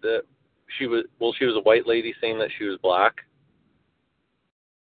said that she was a white lady saying that she was black?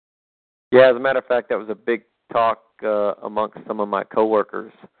 Yeah, as a matter of fact, that was a big talk amongst some of my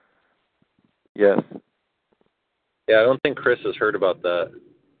coworkers. Yes. Yeah, I don't think Chris has heard about that.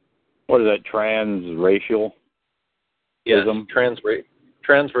 What is that, transracial? Yes,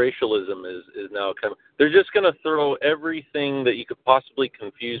 transracialism is now coming. They're just going to throw everything that you could possibly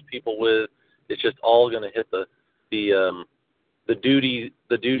confuse people with. It's just all going to hit the duty's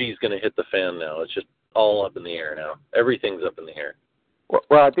going to hit the fan now. It's just all up in the air now. Everything's up in the air.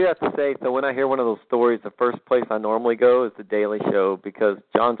 Well, I do have to say, so when I hear one of those stories, the first place I normally go is The Daily Show, because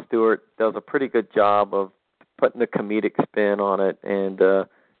Jon Stewart does a pretty good job of putting the comedic spin on it, and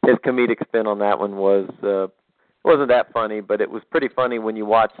his comedic spin on that one wasn't that funny, but it was pretty funny when you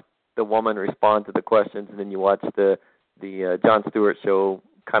watch the woman respond to the questions, and then you watch the Jon Stewart show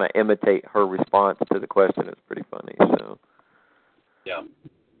kind of imitate her response to the question. It's pretty funny. So, yeah.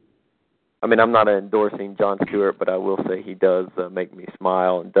 I mean, I'm not endorsing Jon Stewart, but I will say he does make me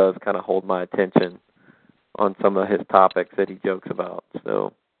smile and does kind of hold my attention on some of his topics that he jokes about.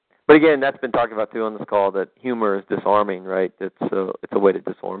 So, but again, that's been talked about too on this call, that humor is disarming, right? It's a way to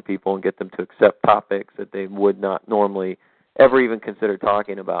disarm people and get them to accept topics that they would not normally ever even consider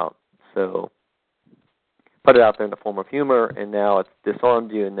talking about. So, put it out there in the form of humor, and now it's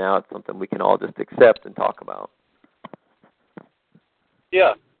disarmed you, and now it's something we can all just accept and talk about.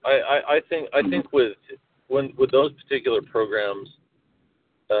 Yeah. I think with those particular programs,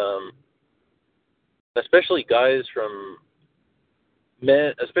 especially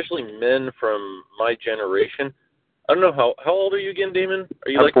men from my generation. I don't know how old are you again, Damon?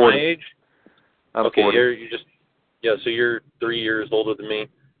 Are you I'm like 40. my age? I'm okay, 40. So you're 3 years older than me.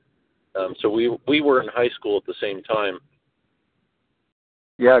 So we were in high school at the same time.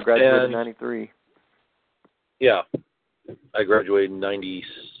 Yeah, I graduated in 93. Yeah. I graduated in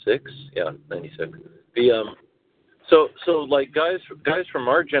 96. Yeah, 96. So like guys from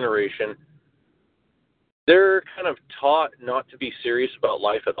our generation, they're kind of taught not to be serious about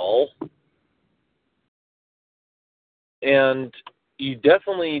life at all. And you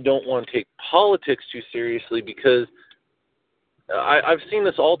definitely don't want to take politics too seriously, because I've seen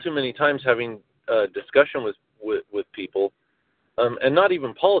this all too many times having a discussion with people. And not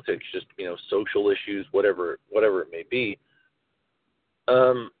even politics, just social issues, whatever it may be.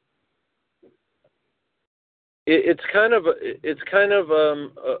 It's kind of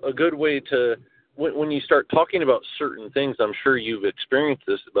a good way to, when you start talking about certain things. I'm sure you've experienced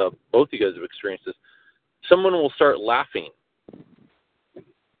this. Both of you guys have experienced this. Someone will start laughing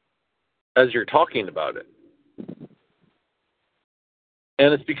as you're talking about it.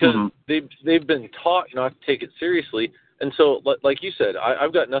 And it's because they've been taught not to take it seriously. And so, like you said,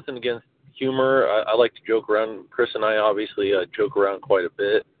 I've got nothing against humor. I like to joke around. Chris and I obviously joke around quite a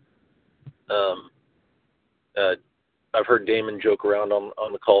bit. I've heard Damon joke around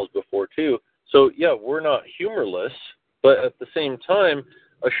on the calls before, too. So, yeah, we're not humorless. But at the same time,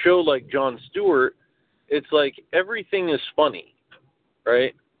 a show like Jon Stewart, it's like everything is funny,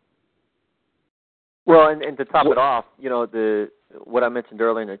 right? Well, and to top it off, what I mentioned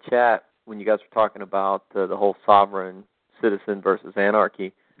earlier in the chat when you guys were talking about the whole sovereign citizen versus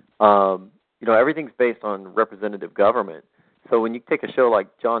anarchy, everything's based on representative government. So when you take a show like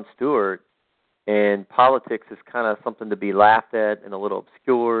Jon Stewart, and politics is kind of something to be laughed at and a little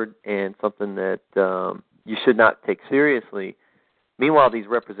obscured and something that you should not take seriously. Meanwhile, these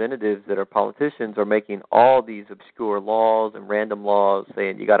representatives that are politicians are making all these obscure laws and random laws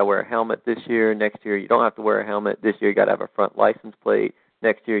saying you got to wear a helmet this year, next year you don't have to wear a helmet, this year you got to have a front license plate,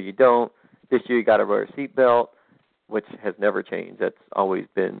 next year you don't, this year you got to wear a seatbelt, which has never changed. That's always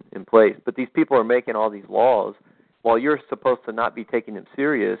been in place. But these people are making all these laws while you're supposed to not be taking them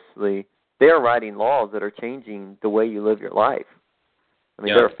seriously. They are writing laws that are changing the way you live your life. I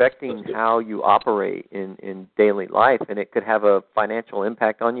mean, they're affecting how you operate in daily life, and it could have a financial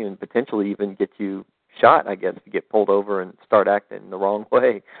impact on you and potentially even get you shot, I guess, if you get pulled over and start acting the wrong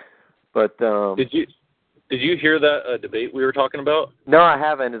way. But did you hear that debate we were talking about? No, I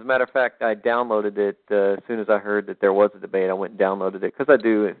haven't. As a matter of fact, I downloaded it as soon as I heard that there was a debate. I went and downloaded it because I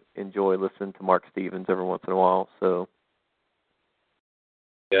do enjoy listening to Mark Stevens every once in a while. So.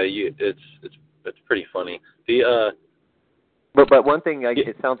 Yeah, it's pretty funny. But one thing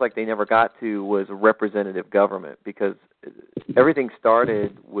it sounds like they never got to was representative government, because everything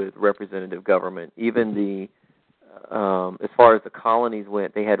started with representative government. Even the as far as the colonies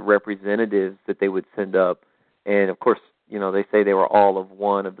went, they had representatives that they would send up, and of course, they say they were all of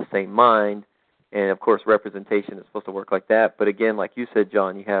one of the same mind, and of course, representation is supposed to work like that. But again, like you said,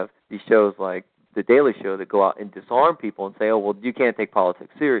 John, you have these shows like The Daily Show that go out and disarm people and say, oh, well, you can't take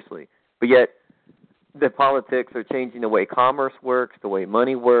politics seriously. But yet, the politics are changing the way commerce works, the way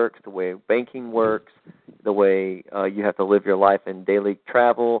money works, the way banking works, the way you have to live your life in daily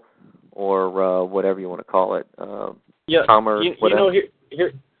travel, or whatever you want to call it. Commerce.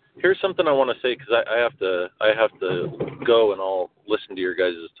 Here's something I want to say, because I have to go, and I'll listen to your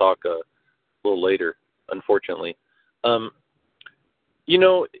guys' talk a little later, unfortunately.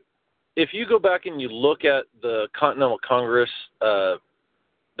 If you go back and you look at the Continental Congress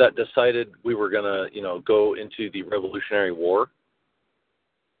that decided we were going to, go into the Revolutionary War,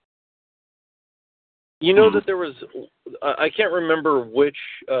 that there was, I can't remember which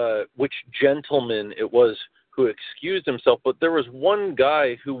gentleman it was who excused himself, but there was one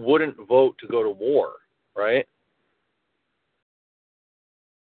guy who wouldn't vote to go to war, right?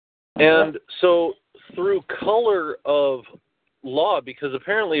 And so through color of law, because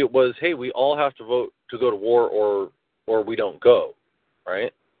apparently it was, hey, we all have to vote to go to war or we don't go,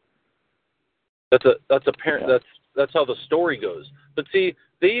 right? That's apparent. That's how the story goes. But see,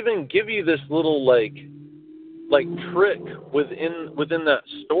 they even give you this little like trick within that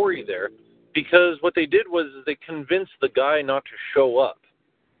story there, because what they did was they convinced the guy not to show up.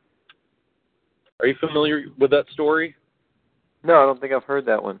 Are you familiar with that story? No, I don't think I've heard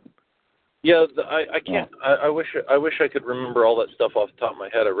that one. Yeah, I can't. I wish I could remember all that stuff off the top of my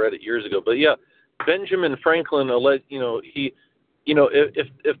head. I read it years ago. But yeah, Benjamin Franklin alleged,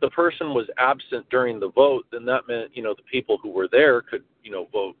 if the person was absent during the vote, then that meant, the people who were there could,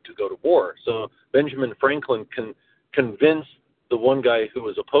 vote to go to war. So Benjamin Franklin convinced the one guy who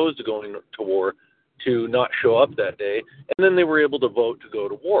was opposed to going to war to not show up that day, and then they were able to vote to go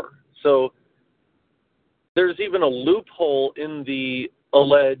to war. So there's even a loophole in the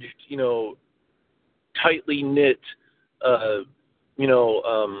alleged, tightly knit,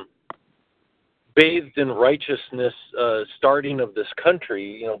 bathed in righteousness starting of this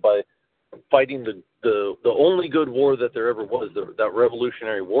country, by fighting the only good war that there ever was, that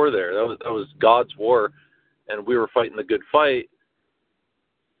Revolutionary War there. That was God's war, and we were fighting the good fight.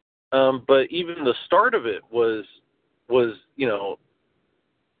 But even the start of it was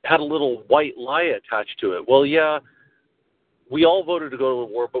had a little white lie attached to it. Well, yeah, we all voted to go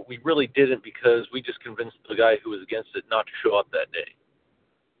to war, but we really didn't, because we just convinced the guy who was against it not to show up that day.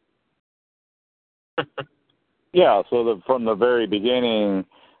 Yeah, so from the very beginning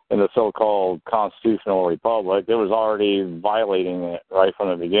in the so-called constitutional republic, it was already violating it right from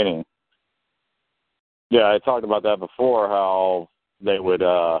the beginning. Yeah, I talked about that before, how they would,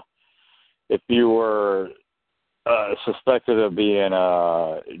 if you were suspected of being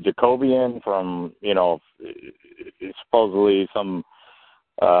Jacobian from, supposedly some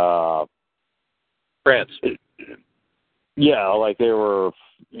France. Yeah, like they were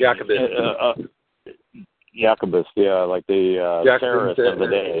Jacobists. Jacobists, yeah, like the terrorists of the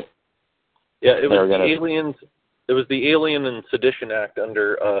day. Yeah, it was the aliens. It was the Alien and Sedition Act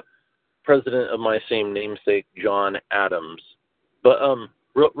under President of my same namesake, John Adams. But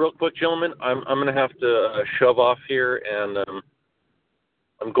real quick, gentlemen, I'm going to have to shove off here, and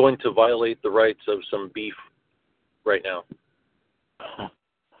I'm going to violate the rights of some beef right now.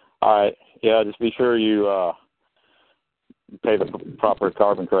 All right. Yeah, just be sure you pay the proper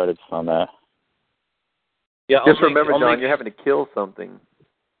carbon credits on that. Yeah. Just remember, John, you're having to kill something.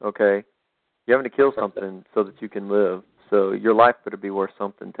 Okay, you're having to kill something so that you can live. So your life better be worth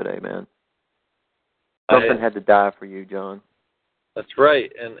something today, man. Something had to die for you, John. That's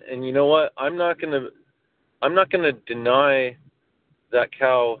right. And you know what? I'm not gonna deny that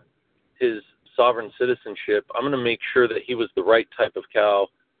cow his sovereign citizenship. I'm gonna make sure that he was the right type of cow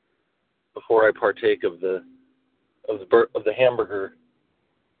before I partake of the hamburger.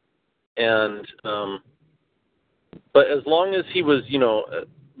 And but as long as he was,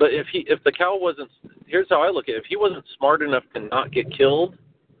 but if the cow wasn't, here's how I look at it: if he wasn't smart enough to not get killed,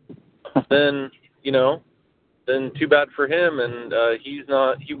 then then too bad for him. And he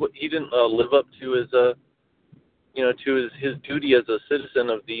didn't live up to his to his duty as a citizen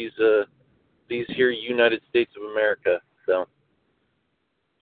of these here United States of America. So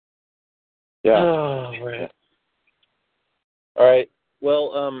yeah. Oh, right. All right.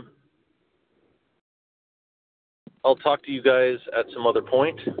 Well, I'll talk to you guys at some other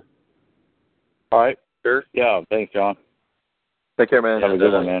point. All right. Sure. Yeah. Thanks, John. Take care, man. Have a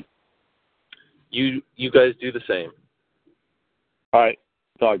good one, man. You guys do the same. All right.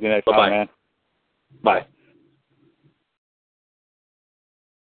 Talk to you next time, man. Bye.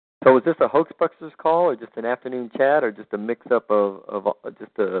 So was this a Hoaxbuckers call, or just an afternoon chat, or just a mix-up of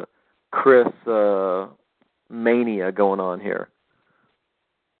just a Chris mania going on here?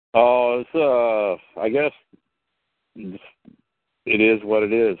 Oh, it's I guess it is what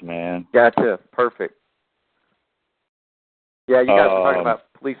it is, man. Gotcha. Perfect. Yeah, you guys were talking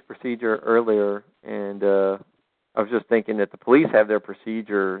about police procedure earlier, and I was just thinking that the police have their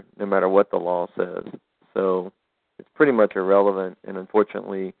procedure no matter what the law says. So it's pretty much irrelevant, and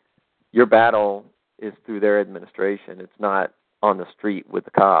unfortunately, your battle is through their administration. It's not on the street with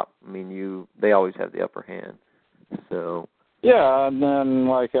the cop. I mean, they always have the upper hand. So yeah, and then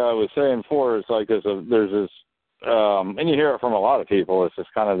like I was saying before, it's like there's this, and you hear it from a lot of people. It's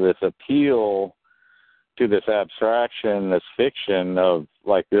just kind of this appeal to this abstraction, this fiction of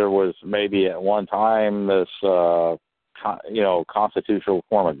like there was maybe at one time this constitutional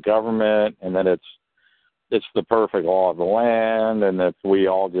form of government, and then it's the perfect law of the land, and if we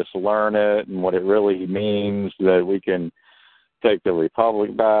all just learn it and what it really means, that we can take the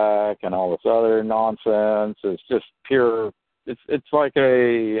republic back and all this other nonsense. It's just pure. It's like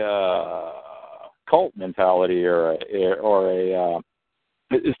a cult mentality, or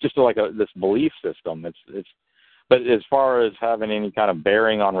it's just like this belief system. But as far as having any kind of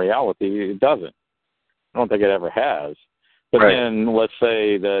bearing on reality, it doesn't. I don't think it ever has. But right. Then let's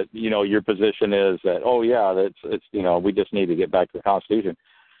say that, your position is that, oh, yeah, it's we just need to get back to the Constitution.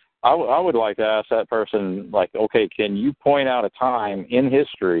 I would like to ask that person, like, okay, can you point out a time in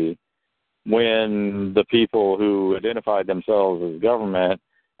history when the people who identified themselves as government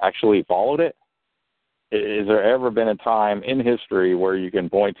actually followed it? Is there ever been a time in history where you can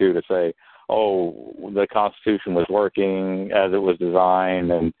point to say, oh, the Constitution was working as it was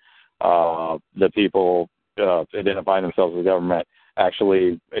designed, and the people identifying themselves as government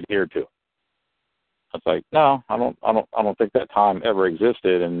actually adhered to it? It's like, no, I don't think that time ever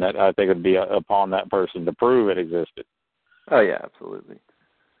existed, and that I think it'd be upon that person to prove it existed. Oh yeah, absolutely.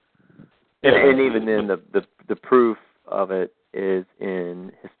 And even then, the proof of it is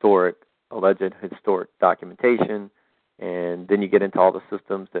in alleged historic documentation, and then you get into all the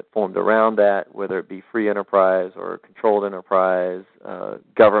systems that formed around that, whether it be free enterprise or controlled enterprise,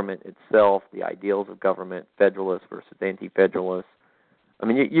 government itself, the ideals of government, federalists versus anti-federalists. I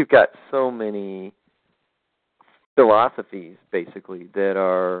mean, you've got so many philosophies, basically, that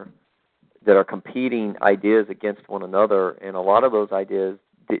are competing ideas against one another, and a lot of those ideas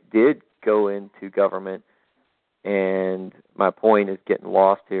did go into government. And my point is getting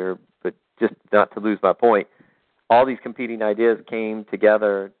lost here, but just not to lose my point, all these competing ideas came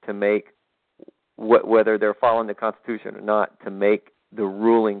together to make, whether they're following the Constitution or not, to make the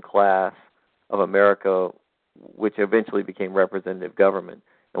ruling class of America, which eventually became representative government.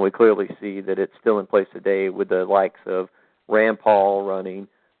 And we clearly see that it's still in place today with the likes of Rand Paul running,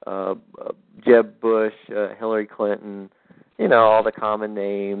 Jeb Bush, Hillary Clinton, all the common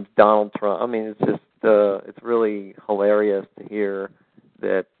names, Donald Trump. I mean, it's just it's really hilarious to hear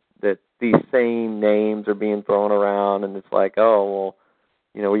that these same names are being thrown around, and it's like, oh,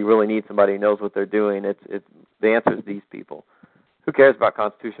 well, we really need somebody who knows what they're doing. It's the answer is these people. Who cares about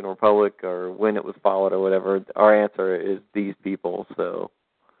constitutional republic or when it was followed or whatever? Our answer is these people. So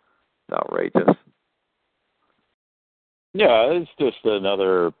it's outrageous. Yeah, it's just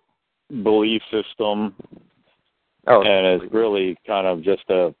another belief system. Oh, and it's really kind of just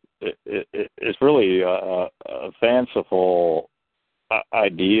it's really a fanciful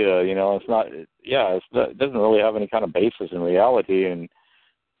idea. You know, it's not. Yeah, it doesn't really have any kind of basis in reality, and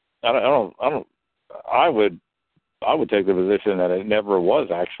I would take the position that it never was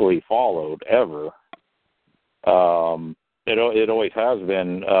actually followed ever. It always has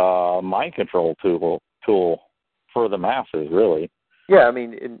been a mind control tool for the masses, really. Yeah, I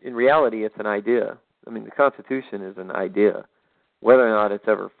mean, in reality, it's an idea. I mean, the Constitution is an idea. Whether or not it's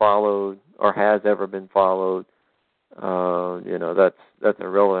ever followed or has ever been followed, that's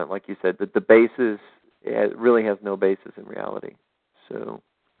irrelevant. Like you said, the basis, it really has no basis in reality. So,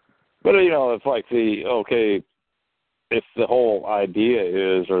 but it's like if the whole idea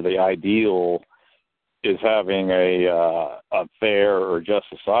is, or the ideal is having a fair or just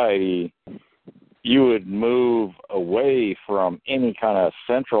society, you would move away from any kind of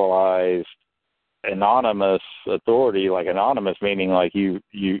centralized anonymous authority, like anonymous meaning like you're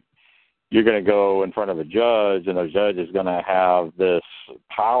going to go in front of a judge, and the judge is going to have this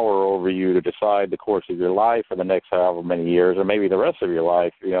power over you to decide the course of your life for the next however many years, or maybe the rest of your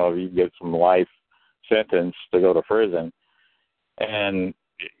life. If you get some life sentence to go to prison, and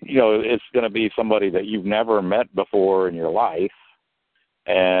it's going to be somebody that you've never met before in your life,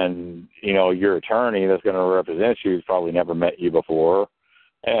 and your attorney that's going to represent you has probably never met you before,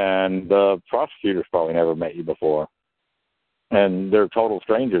 and the prosecutor's probably never met you before, and they're total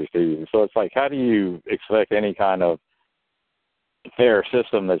strangers to you. So it's like, how do you expect any kind of fair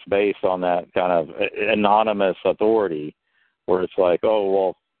system that's based on that kind of anonymous authority, where it's like, oh,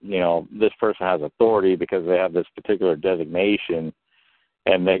 well, this person has authority because they have this particular designation,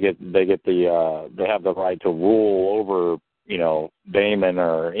 and they have the right to rule over, Damon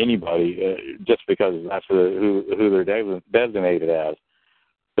or anybody just because that's who they're designated as.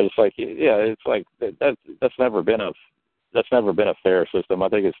 But it's like, yeah, it's like that's never been a fair system. I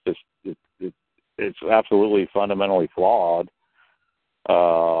think it's absolutely fundamentally flawed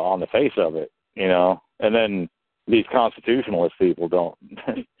on the face of it, And then these constitutionalist people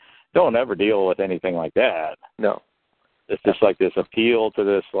don't ever deal with anything like that. No. It's just like this appeal to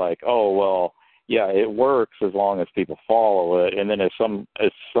this, like, oh, well, yeah, it works as long as people follow it. And then if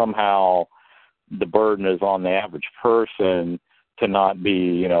somehow the burden is on the average person to not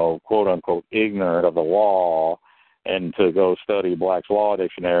be, quote unquote, ignorant of the law, and to go study Black's Law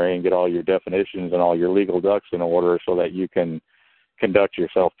Dictionary and get all your definitions and all your legal ducks in order so that you can conduct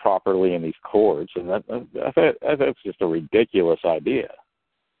yourself properly in these courts. And that's just a ridiculous idea.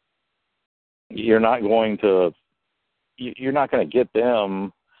 You're not going to get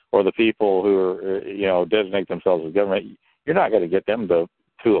them, or the people who are, designate themselves as government, you're not going to get them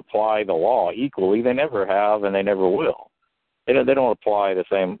to apply the law equally. They never have, and they never will. They don't apply the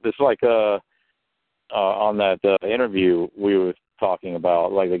same. It's like on that interview we were talking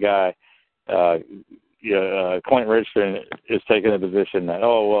about, like the guy, Clint Richardson is taking the position that,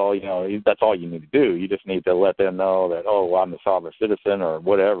 oh, well, that's all you need to do. You just need to let them know that, oh, well, I'm a sovereign citizen or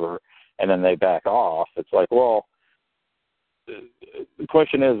whatever, and then they back off. It's like, well, the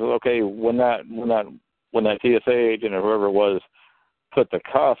question is, okay, when that TSA agent or whoever it was put the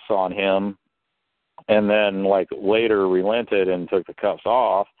cuffs on him, and then like later relented and took the cuffs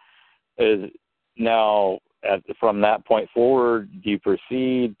off, is now from that point forward, do you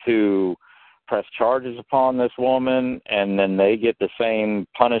proceed to press charges upon this woman, and then they get the same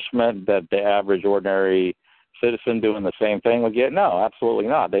punishment that the average ordinary citizen doing the same thing would get? No, absolutely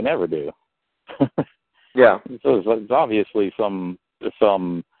not. They never do. Yeah. So it's obviously some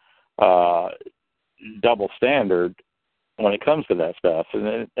double standard when it comes to that stuff,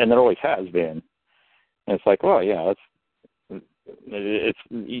 and there always has been. And it's like, well, yeah,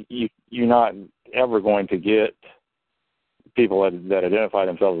 you're not ever going to get people that identify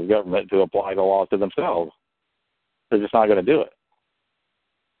themselves as government to apply the laws to themselves. They're just not going to do it.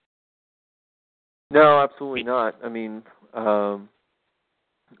 No, absolutely not. I mean, one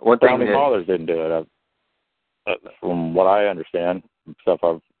thing Founding fathers didn't do it. From what I understand, stuff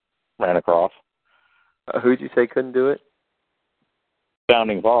I've ran across. Who'd you say couldn't do it?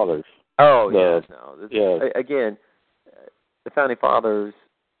 Founding fathers. Oh, yes. No. Yeah. Again, the Founding Fathers,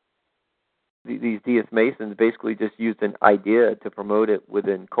 these DS Masons basically just used an idea to promote it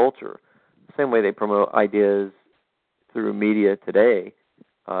within culture. The same way they promote ideas through media today.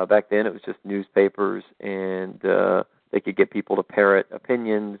 Back then it was just newspapers, and they could get people to parrot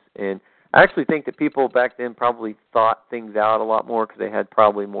opinions. And I actually think that people back then probably thought things out a lot more because they had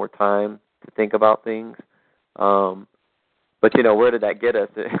probably more time to think about things. But, where did that get us?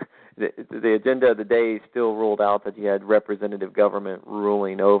 The agenda of the day still ruled out that you had representative government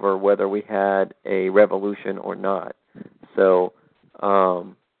ruling over whether we had a revolution or not. So,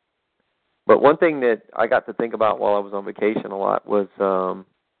 But one thing that I got to think about while I was on vacation a lot was,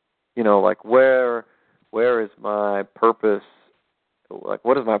 like where is my purpose? Like,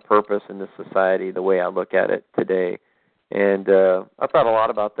 what is my purpose in this society, the way I look at it today? And I thought a lot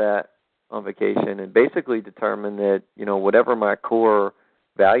about that on vacation and basically determined that, whatever my core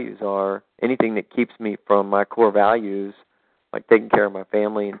values are, anything that keeps me from my core values, like taking care of my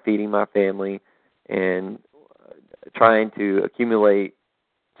family and feeding my family and trying to accumulate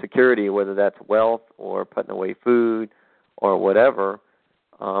security, whether that's wealth or putting away food or whatever,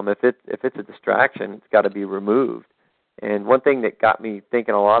 if it's a distraction, it's got to be removed. And one thing that got me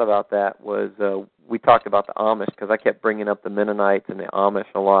thinking a lot about that was we talked about the Amish, because I kept bringing up the Mennonites and the Amish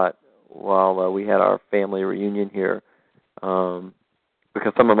a lot while we had our family reunion here,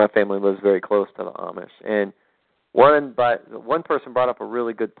 because some of my family lives very close to the Amish. And one person brought up a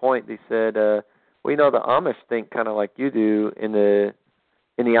really good point. They said, the Amish think kind of like you do in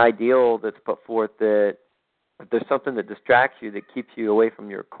the ideal that's put forth, that if there's something that distracts you, that keeps you away from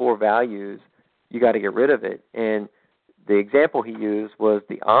your core values, you got to get rid of it. And the example he used was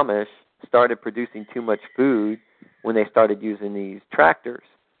the Amish started producing too much food when they started using these tractors.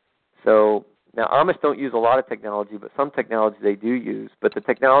 So now Amish don't use a lot of technology, but some technology they do use. But the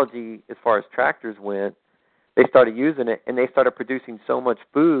technology, as far as tractors went, they started using it, and they started producing so much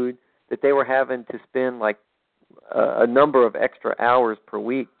food that they were having to spend like a number of extra hours per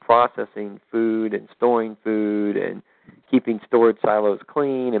week processing food and storing food and keeping storage silos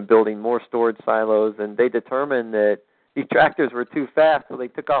clean and building more storage silos. And they determined that these tractors were too fast, so they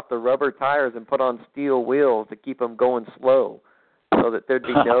took off the rubber tires and put on steel wheels to keep them going slow, so that there'd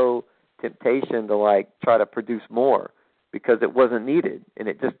be no temptation to try to produce more, because it wasn't needed. And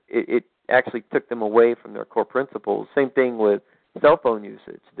it actually took them away from their core principles. Same thing with cell phone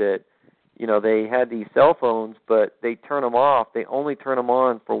usage, that they had these cell phones, but they turn them off. They only turn them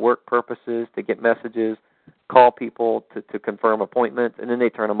on for work purposes, to get messages, call people, to confirm appointments, and then they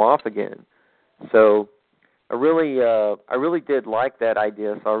turn them off again. So I really did like that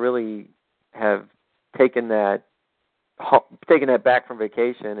idea. So I really have taken that back from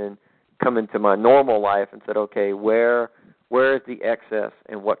vacation and come into my normal life and said, okay, where is the excess,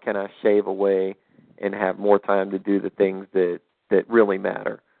 and what can I shave away and have more time to do the things that really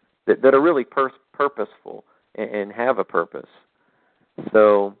matter, that are really purposeful and have a purpose.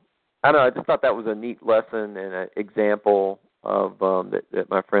 So I don't know, I just thought that was a neat lesson and an example of that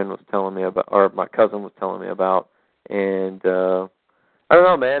my friend was telling me about, or my cousin was telling me about. And I don't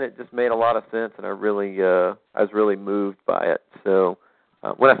know, man, it just made a lot of sense, and I was really moved by it. So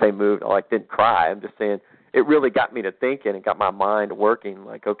when I say moved, I didn't cry. I'm just saying it really got me to thinking and got my mind working,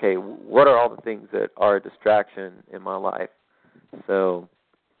 like, okay, what are all the things that are a distraction in my life? So,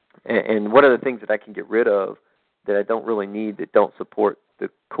 and what are the things that I can get rid of that I don't really need, that don't support the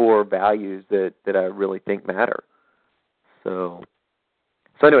core values that I really think matter? So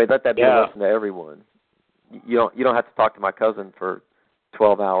anyway, let that be a lesson to everyone. You don't have to talk to my cousin for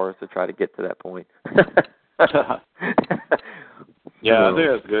 12 hours to try to get to that point. Yeah, I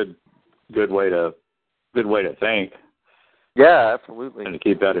think that's a good way to think. Yeah, absolutely. And to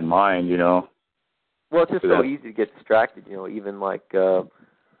keep that in mind, Well, it's just so easy to get distracted, even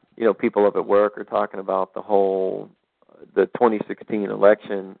people up at work are talking about the 2016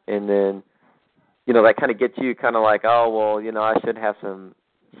 election, and then, that kind of gets you kind of like, oh, well, I should have some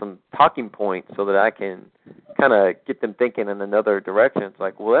talking points so that I can kind of get them thinking in another direction. It's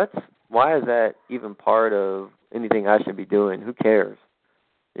like, well, why is that even part of anything I should be doing? Who cares?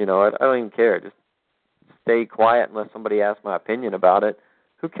 I don't even care. Just stay quiet unless somebody asks my opinion about it.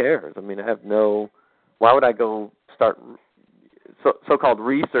 Who cares? I mean, why would I go start so-called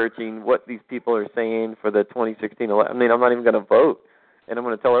researching what these people are saying for the 2016 election? I mean, I'm not even going to vote, and I'm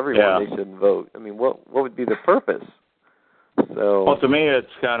going to tell everyone they shouldn't vote. I mean, what would be the purpose? So, well, to me, it's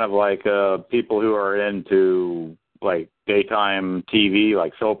kind of like people who are into daytime TV,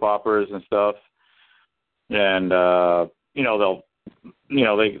 like soap operas and stuff, and they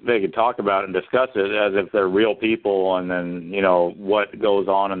could talk about it and discuss it as if they're real people, and then what goes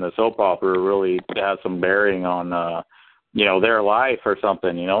on in the soap opera really has some bearing on their life or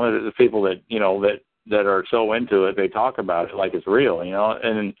something. There's people that are so into it, they talk about it like it's real.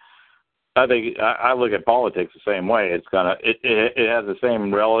 And I think I look at politics the same way. It's it has the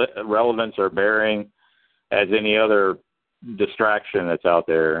same relevance or bearing as any other distraction that's out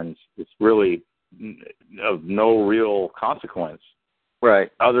there, and it's really of no real consequence,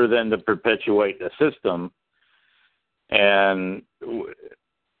 right? Other than to perpetuate the system, and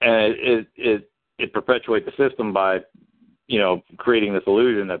it perpetuates the system by creating this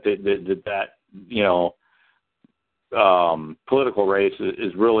illusion that political race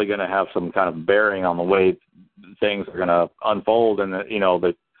is really going to have some kind of bearing on the way things are going to unfold in the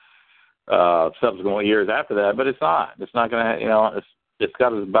subsequent years after that. But it's not. It's not going to. It's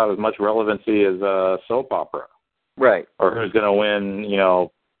got about as much relevancy as a soap opera, right? Or who's going to win,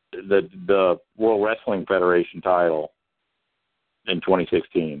 the World Wrestling Federation title in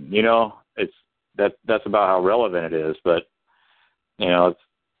 2016. That's about how relevant it is. But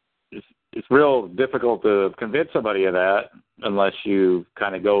it's real difficult to convince somebody of that unless you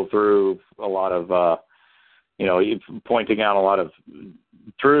kind of go through a lot of, pointing out a lot of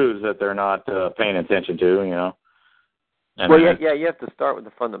truths that they're not paying attention to, And you have to start with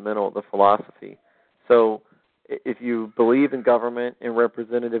the fundamental, the philosophy. So if you believe in government and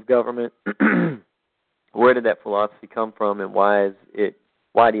representative government, where did that philosophy come from, and why do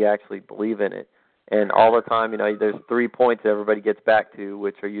you actually believe in it? And all the time, there's 3 points that everybody gets back to,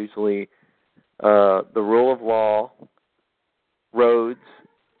 which are usually the rule of law, roads,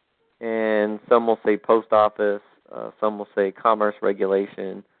 and some will say post office, some will say commerce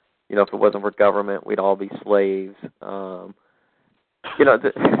regulation. If it wasn't for government, we'd all be slaves.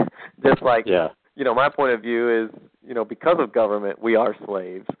 Just like, my point of view is, because of government, we are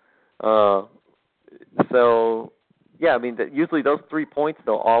slaves. Usually those 3 points,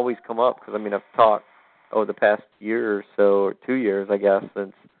 they'll always come up, because, I've talked over the past year or so, or 2 years, I guess,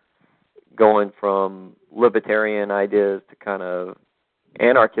 since going from libertarian ideas to kind of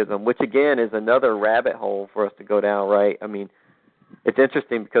anarchism, which, again, is another rabbit hole for us to go down, right? It's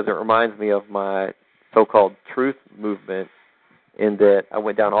interesting because it reminds me of my so-called truth movement, in that I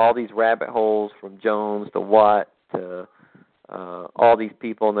went down all these rabbit holes from Jones to Watt to all these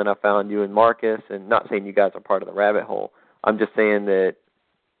people, and then I found you and Marcus, and not saying you guys are part of the rabbit hole. I'm just saying that,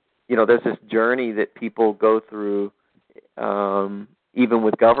 there's this journey that people go through even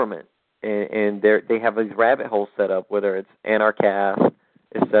with government, and they have these rabbit holes set up, whether it's Anarchast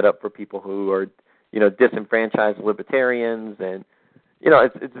is set up for people who are, disenfranchised libertarians, and,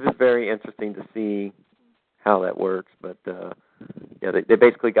 it's just very interesting to see how that works, but they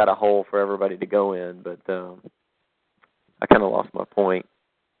basically got a hole for everybody to go in, but I kind of lost my point.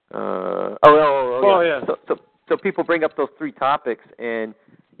 Yeah. So people bring up those 3 topics, and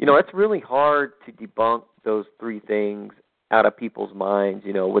it's really hard to debunk those 3 things out of people's minds.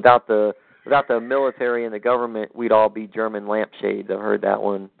 Without the military and the government, we'd all be German lampshades. I've heard that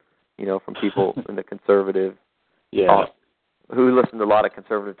one, from people in the conservative talk, who listen to a lot of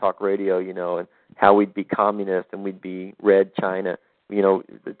conservative talk radio, and how we'd be communist and we'd be red China.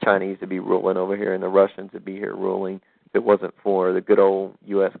 The Chinese would be ruling over here and the Russians would be here ruling if it wasn't for the good old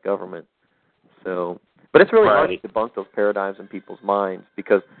U.S. government. But it's really hard to debunk those paradigms in people's minds,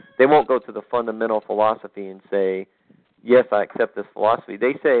 because they won't go to the fundamental philosophy and say, yes, I accept this philosophy.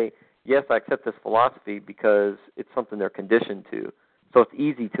 They say, yes, I accept this philosophy because it's something they're conditioned to. So it's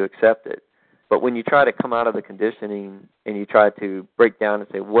easy to accept it. But when you try to come out of the conditioning and you try to break down and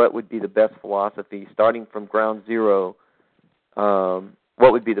say, what would be the best philosophy, starting from ground zero,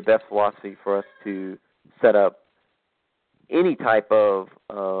 what would be the best philosophy for us to set up any type of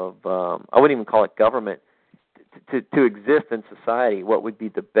I wouldn't even call it government, to exist in society, what would be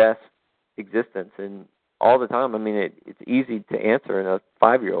the best existence? And all the time, it's easy to answer, and a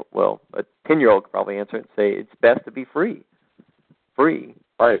 5-year-old, a 10-year-old could probably answer it and say it's best to be free, right,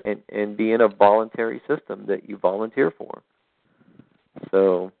 and be in a voluntary system that you volunteer for.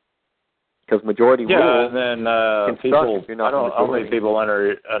 So, because majority rule, and then people, I don't think people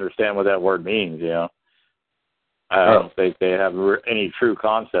understand what that word means. I don't think they have any true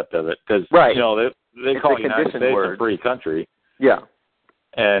concept of it, because they call the United States a free country. Yeah.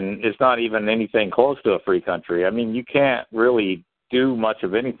 And it's not even anything close to a free country. You can't really do much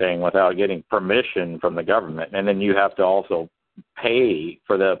of anything without getting permission from the government, and then you have to also pay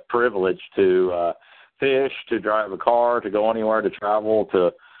for the privilege to fish, to drive a car, to go anywhere, to travel,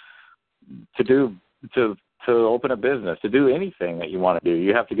 to open a business, to do anything that you want to do.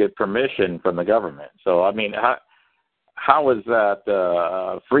 You have to get permission from the government. So how is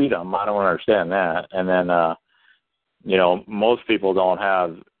that freedom? I don't understand that. And then most people don't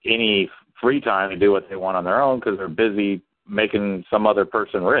have any free time to do what they want on their own, because they're busy making some other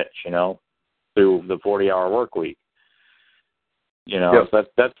person rich, through the 40-hour work week. So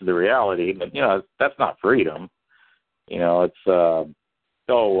that's the reality. But, that's not freedom. It's, I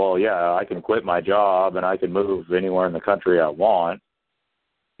can quit my job and I can move anywhere in the country I want.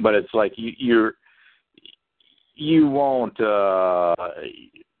 But it's like you won't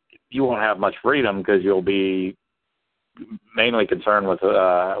have much freedom, because you'll be mainly concerned with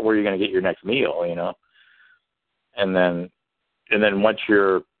where you're going to get your next meal, And then once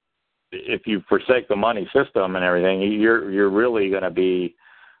you're if you forsake the money system and everything, you're really going to be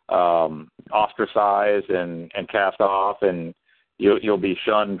ostracized and cast off, and you'll be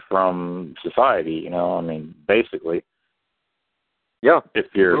shunned from society. You know, I mean, basically. Yeah. If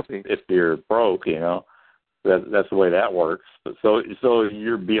you're broke, you know, that's the way that works. So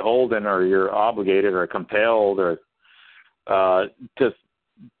you're beholden, or you're obligated, or compelled, or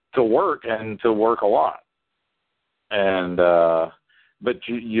to work, and to work a lot. And but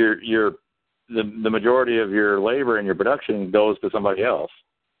the majority of your labor and your production goes to somebody else.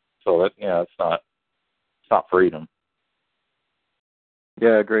 So that, it's not freedom.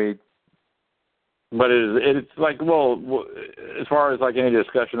 Yeah, agreed. But it's like, well, as far as like any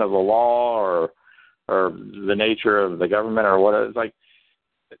discussion of the law or the nature of the government or what, it's like,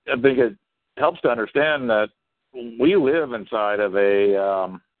 I think it helps to understand that we live inside of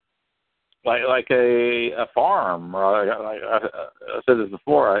a like a farm. I said this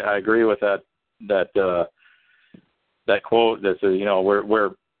before. I agree with that quote that says,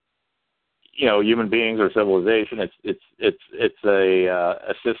 we're human beings or civilization. It's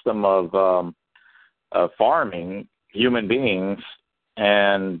a system of farming human beings,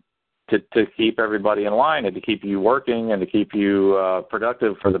 and to keep everybody in line, and to keep you working, and to keep you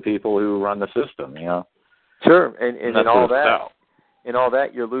productive for the people who run the system. Sure, and in all that. In all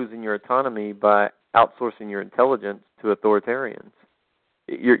that, you're losing your autonomy by outsourcing your intelligence to authoritarians.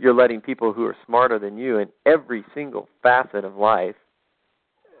 You're letting people who are smarter than you in every single facet of life,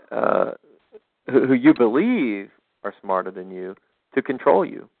 who you believe are smarter than you, to control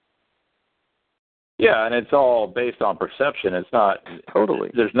you. Yeah, and it's all based on perception. It's not totally.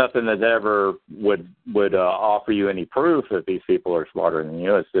 There's nothing that ever would offer you any proof that these people are smarter than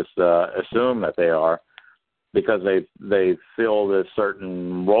you. It's just assume that they are, because they fill this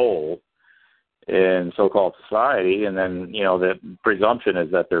certain role in so-called society, and then the presumption is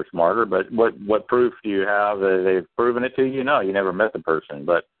that they're smarter. But what proof do you have that they've proven it to you? No, you never met the person,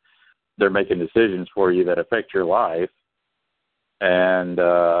 but they're making decisions for you that affect your life, and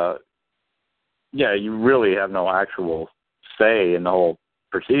you really have no actual say in the whole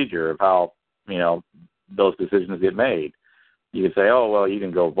procedure of how those decisions get made. You can say, oh well, you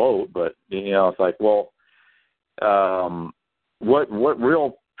can go vote, but it's like, well, what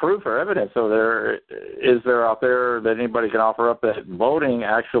real proof or evidence is there out there that anybody can offer up that voting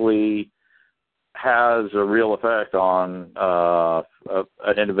actually has a real effect on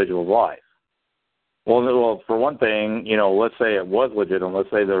an individual's life? Well, for one thing, let's say it was legitimate.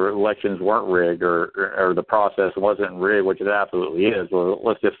 Let's say the elections weren't rigged, or the process wasn't rigged, which it absolutely is. Well,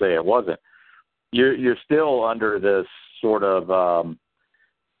 let's just say it wasn't. You're still under this sort of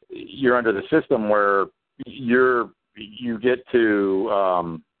you're under the system where you get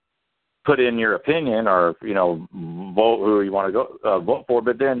to put in your opinion, or vote who you want to go vote for,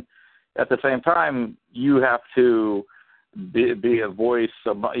 but then at the same time you have to be a voice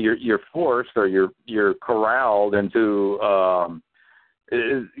of, you're forced, or you're corralled into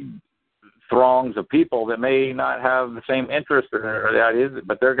throngs of people that may not have the same interest or the ideas,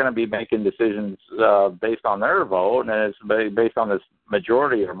 but they're going to be making decisions based on their vote, and it's based on this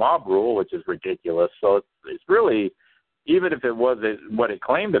majority or mob rule, which is ridiculous. So it's really, even if it was what it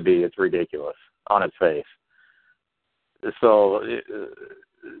claimed to be, it's ridiculous on its face. So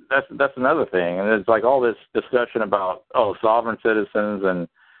that's another thing, and it's like all this discussion about sovereign citizens and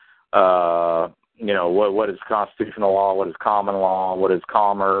what is constitutional law, what is common law, what is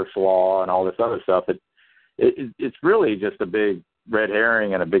commerce law, and all this other stuff. It's really just a big red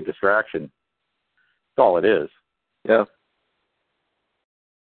herring and a big distraction. That's all it is. Yeah.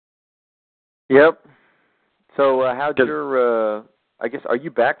 Yep. So how's your? I guess, are you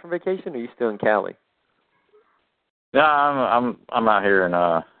back from vacation, or are you still in Cali? Yeah, I'm out here in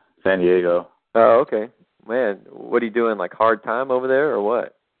San Diego. Oh, okay. Man, what are you doing? Like hard time over there, or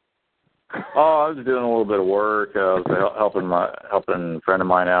what? Oh, I was doing a little bit of work. I was helping a friend of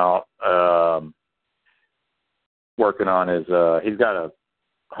mine out, working on his. He's got a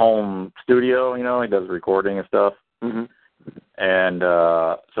home studio. He does recording and stuff. Mm-hmm. And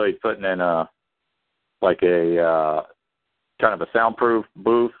so he's putting in a kind of a soundproof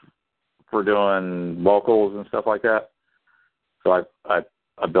booth for doing vocals and stuff like that. So I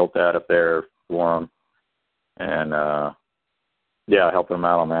built that up there for him, and helping him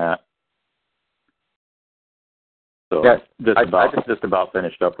out on that. So just about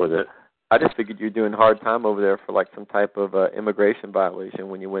finished up with it. I just figured you're doing hard time over there for like some type of immigration violation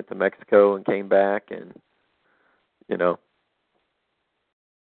when you went to Mexico and came back, and No.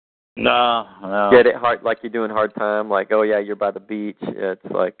 Get it hard, like you're doing hard time, like, oh yeah, you're by the beach. It's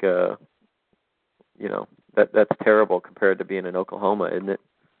like that's terrible compared to being in Oklahoma, isn't it?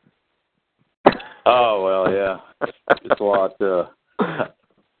 Oh well, yeah. It's a lot.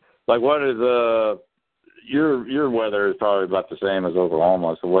 Like, what is your weather is probably about the same as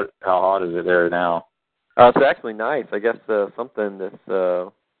Oklahoma. So how hot is it there now? It's actually nice. I guess something this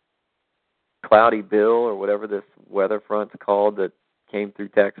cloudy bill or whatever this weather front's called that came through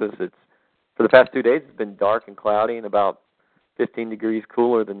Texas. It's for the past 2 days. It's been dark and cloudy and about 15 degrees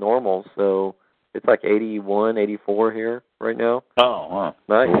cooler than normal. So it's like 81, 84 here right now. Oh, wow.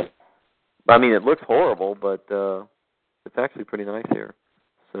 Nice. Cool. I mean, it looks horrible, but it's actually pretty nice here.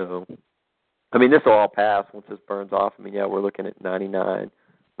 So, I mean, this will all pass once this burns off. I mean, yeah, we're looking at 99,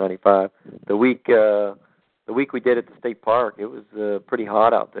 95. The week we did at the state park, it was pretty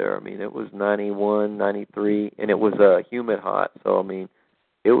hot out there. I mean, it was 91, 93, and it was humid hot. So, I mean,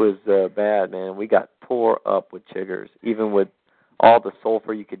 it was bad, man. We got tore up with chiggers. Even with all the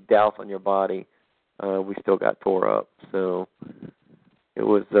sulfur you could douse on your body, we still got tore up. So, it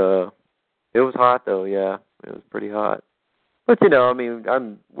was hot though. Yeah, it was pretty hot. But you know, I mean,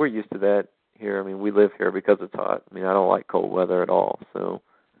 we're used to that here. I mean, we live here because it's hot. I mean, I don't like cold weather at all. So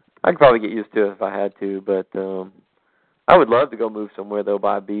I could probably get used to it if I had to. But I would love to go move somewhere though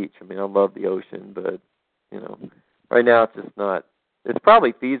by a beach. I mean, I love the ocean, but you know, right now it's just not. It's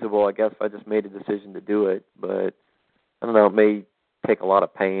probably feasible, I guess, if I just made a decision to do it. But I don't know. It may take a lot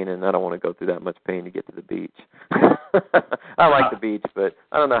of pain, and I don't want to go through that much pain to get to the beach. I like the beach, but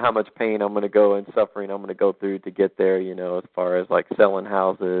I don't know how much pain I'm going to go and suffering I'm going to go through to get there, you know, as far as like selling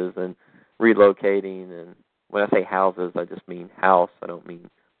houses and relocating. And when I say houses, I just mean house. I don't mean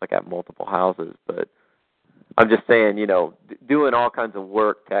like I have multiple houses, but I'm just saying, you know, doing all kinds of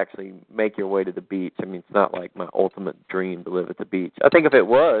work to actually make your way to the beach. I mean, it's not like my ultimate dream to live at the beach. I think if it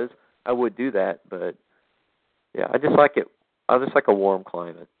was, I would do that, but yeah, I just like it. I just like a warm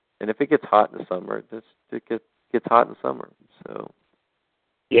climate, and if it gets hot in the summer, it gets hot in the summer. So,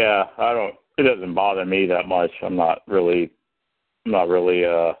 yeah, it doesn't bother me that much. I'm not really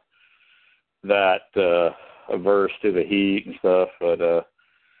that averse to the heat and stuff. But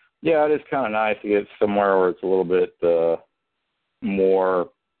yeah, it is kind of nice to get somewhere where it's a little bit more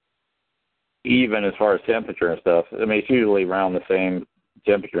even as far as temperature and stuff. I mean, it's usually around the same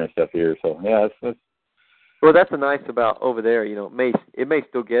temperature and stuff here. So yeah, it's well, that's the nice about over there. You know, it may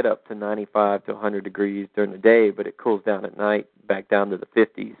still get up to 95 to 100 degrees during the day, but it cools down at night back down to the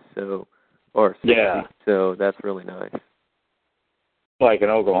 50s, so or 60s. Yeah. So that's really nice. Like in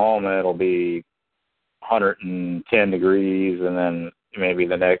Oklahoma, it'll be 110 degrees, and then maybe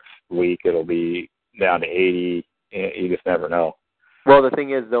the next week it'll be down to 80. You just never know. Well, the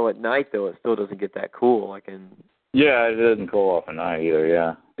thing is, though, at night, though, it still doesn't get that cool. Like yeah, it doesn't cool off at night either.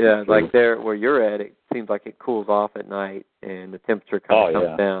 Yeah. Yeah, like there where you're at, it seems like it cools off at night, and the temperature kind of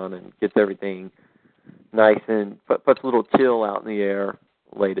comes down and gets everything nice and puts a little chill out in the air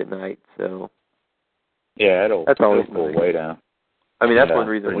late at night. So yeah, that's always cool nice. Way down. I mean, that's one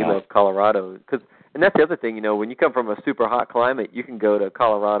reason we love Colorado, and that's the other thing. You know, when you come from a super hot climate, you can go to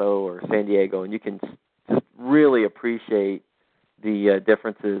Colorado or San Diego, and you can just really appreciate the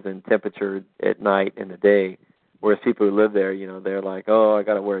differences in temperature at night and the day. Whereas people who live there, you know, they're like, oh, I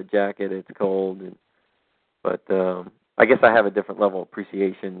got to wear a jacket, it's cold. But I guess I have a different level of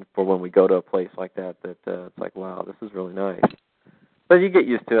appreciation for when we go to a place like that, it's like, wow, this is really nice. But you get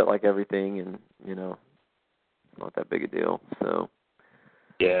used to it like everything, and, you know, it's not that big a deal. So.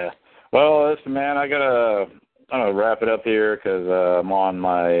 Yeah. Well, listen, man, I'm gonna wrap it up here because I'm on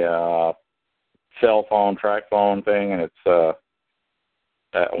my cell phone, track phone thing, and it's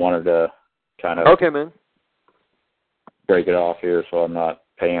I wanted to kind of okay, man. break it off here so I'm not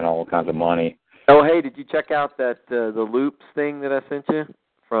paying all kinds of money. Oh, hey, did you check out that the Loops thing that I sent you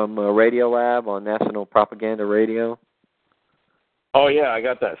from Radio Lab on National Propaganda Radio? Oh yeah, I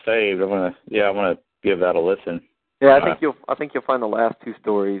got that saved. I'm gonna give that a listen. Yeah, I think you'll find the last two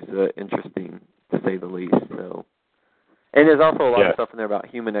stories interesting, to say the least. So, and there's also a lot of stuff in there about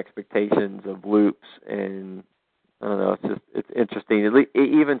human expectations of loops, and I don't know, it's interesting.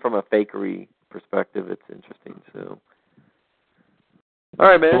 Even from a fakery perspective, it's interesting. So, all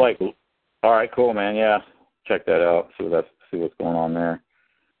right, man. All right, cool, man. Yeah, check that out. See what's going on there.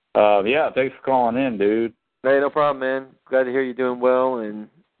 Yeah, thanks for calling in, dude. Hey, no problem, man. Glad to hear you're doing well, and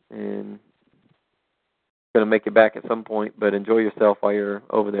going to make it back at some point, but enjoy yourself while you're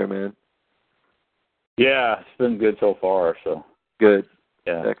over there, man. Yeah, it's been good so far, so. Good.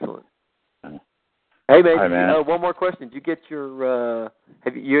 Yeah. Excellent. Hey, man, Hi, man. One more question. Did you get your,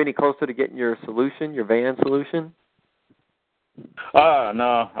 have you any closer to getting your solution, your van solution?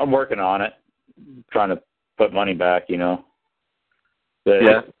 No, I'm working on it. Trying to put money back, you know.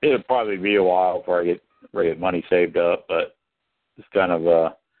 It'll probably be a while before I get money saved up, but it's kind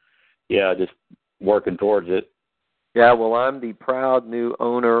of, just working towards it. Yeah, well, I'm the proud new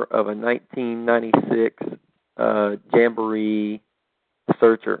owner of a 1996 Jamboree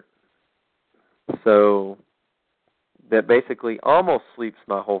Searcher. So that basically almost sleeps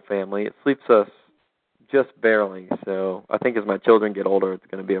my whole family. It sleeps us just barely. So I think as my children get older, it's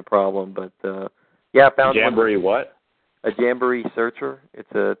going to be a problem. But, yeah, I found Jamboree what? A Jamboree Searcher. It's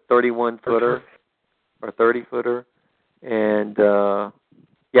a 31-footer or 30-footer. And,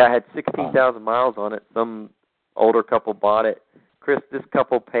 yeah, I had 16,000 miles on it. Some older couple bought it. Chris, this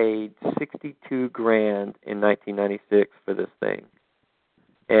couple paid $62,000 in 1996 for this thing.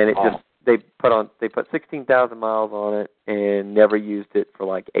 And it just they put 16,000 miles on it and never used it for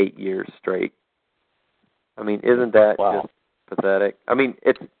like 8 years straight. I mean, isn't that just pathetic? I mean,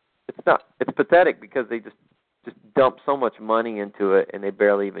 it's pathetic because they just dumped so much money into it and they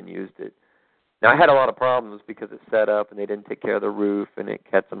barely even used it. Now I had a lot of problems because it set up and they didn't take care of the roof and it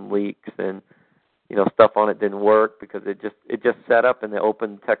had some leaks and stuff on it didn't work because it just sat up in the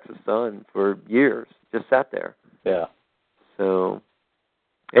open Texas sun for years, just sat there. Yeah. So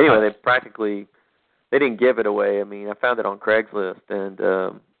anyway, they didn't give it away. I mean, I found it on Craigslist, and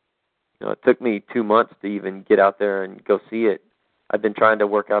it took me 2 months to even get out there and go see it. I've been trying to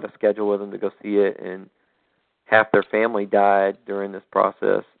work out a schedule with them to go see it, and half their family died during this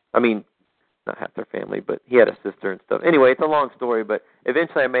process. I mean, not half their family, but he had a sister and stuff. Anyway, it's a long story, but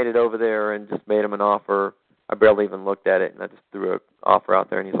eventually I made it over there and just made him an offer. I barely even looked at it, and I just threw an offer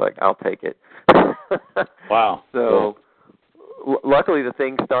out there, and he's like, I'll take it. Wow. So luckily the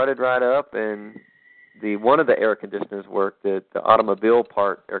thing started right up, and one of the air conditioners worked, the automobile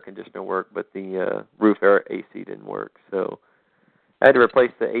part air conditioner worked, but the roof air AC didn't work. So I had to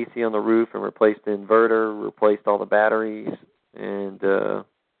replace the AC on the roof and replace the inverter, replaced all the batteries, and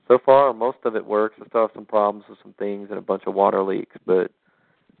so far most of it works. I still have some problems with some things and a bunch of water leaks, but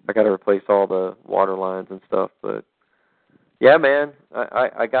I got to replace all the water lines and stuff. But yeah, man,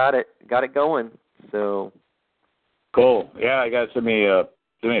 I got it going. So cool. Yeah, you got to send me a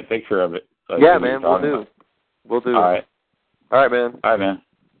picture of it. Yeah, man, we'll do. We'll do. All right. All right, man. All right, man.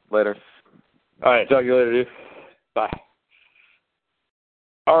 Later. All right, talk to you later, dude. Bye.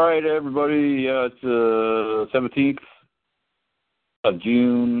 All right, everybody. It's 17th of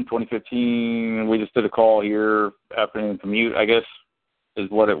June, 2015. We just did a call here, afternoon commute, I guess, is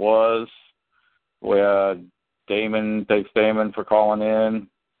what it was. We had Damon. Thanks, Damon, for calling in.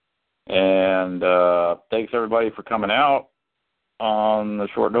 And thanks, everybody, for coming out on the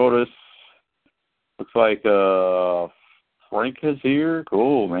short notice. Looks like Frank is here.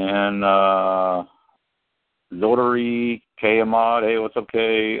 Cool, man. Zodari, K. Ahmad. Hey, what's up,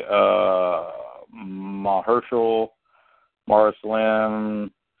 K? Mahershal, Mara Slim,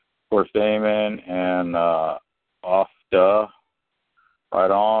 of course, Damon, and Ofta.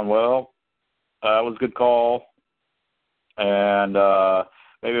 Right on. Well, that was a good call. And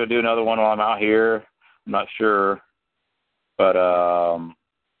maybe we'll do another one while I'm out here. I'm not sure. But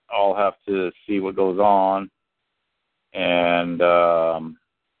I'll have to see what goes on. And,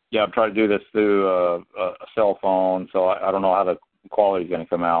 yeah, I'm trying to do this through a cell phone, so I don't know how the quality is going to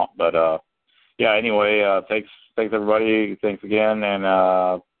come out. But, yeah, anyway, thanks, everybody. Thanks again, and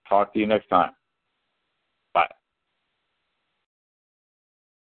talk to you next time. Bye.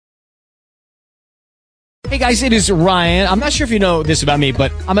 Hey guys, it is Ryan. I'm not sure if you know this about me,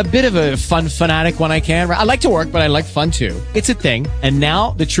 but I'm a bit of a fun fanatic when I can. I like to work, but I like fun too. It's a thing. And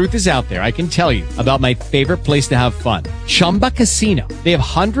now the truth is out there. I can tell you about my favorite place to have fun. Chumba Casino. They have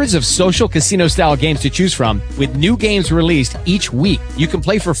hundreds of social casino style games to choose from with new games released each week. You can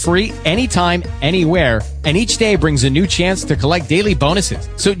play for free anytime, anywhere. And each day brings a new chance to collect daily bonuses.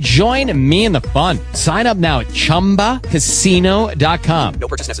 So join me in the fun. Sign up now at ChumbaCasino.com. No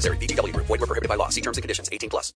purchase necessary. VGW Group. Void where prohibited by law. See terms and conditions. 18+.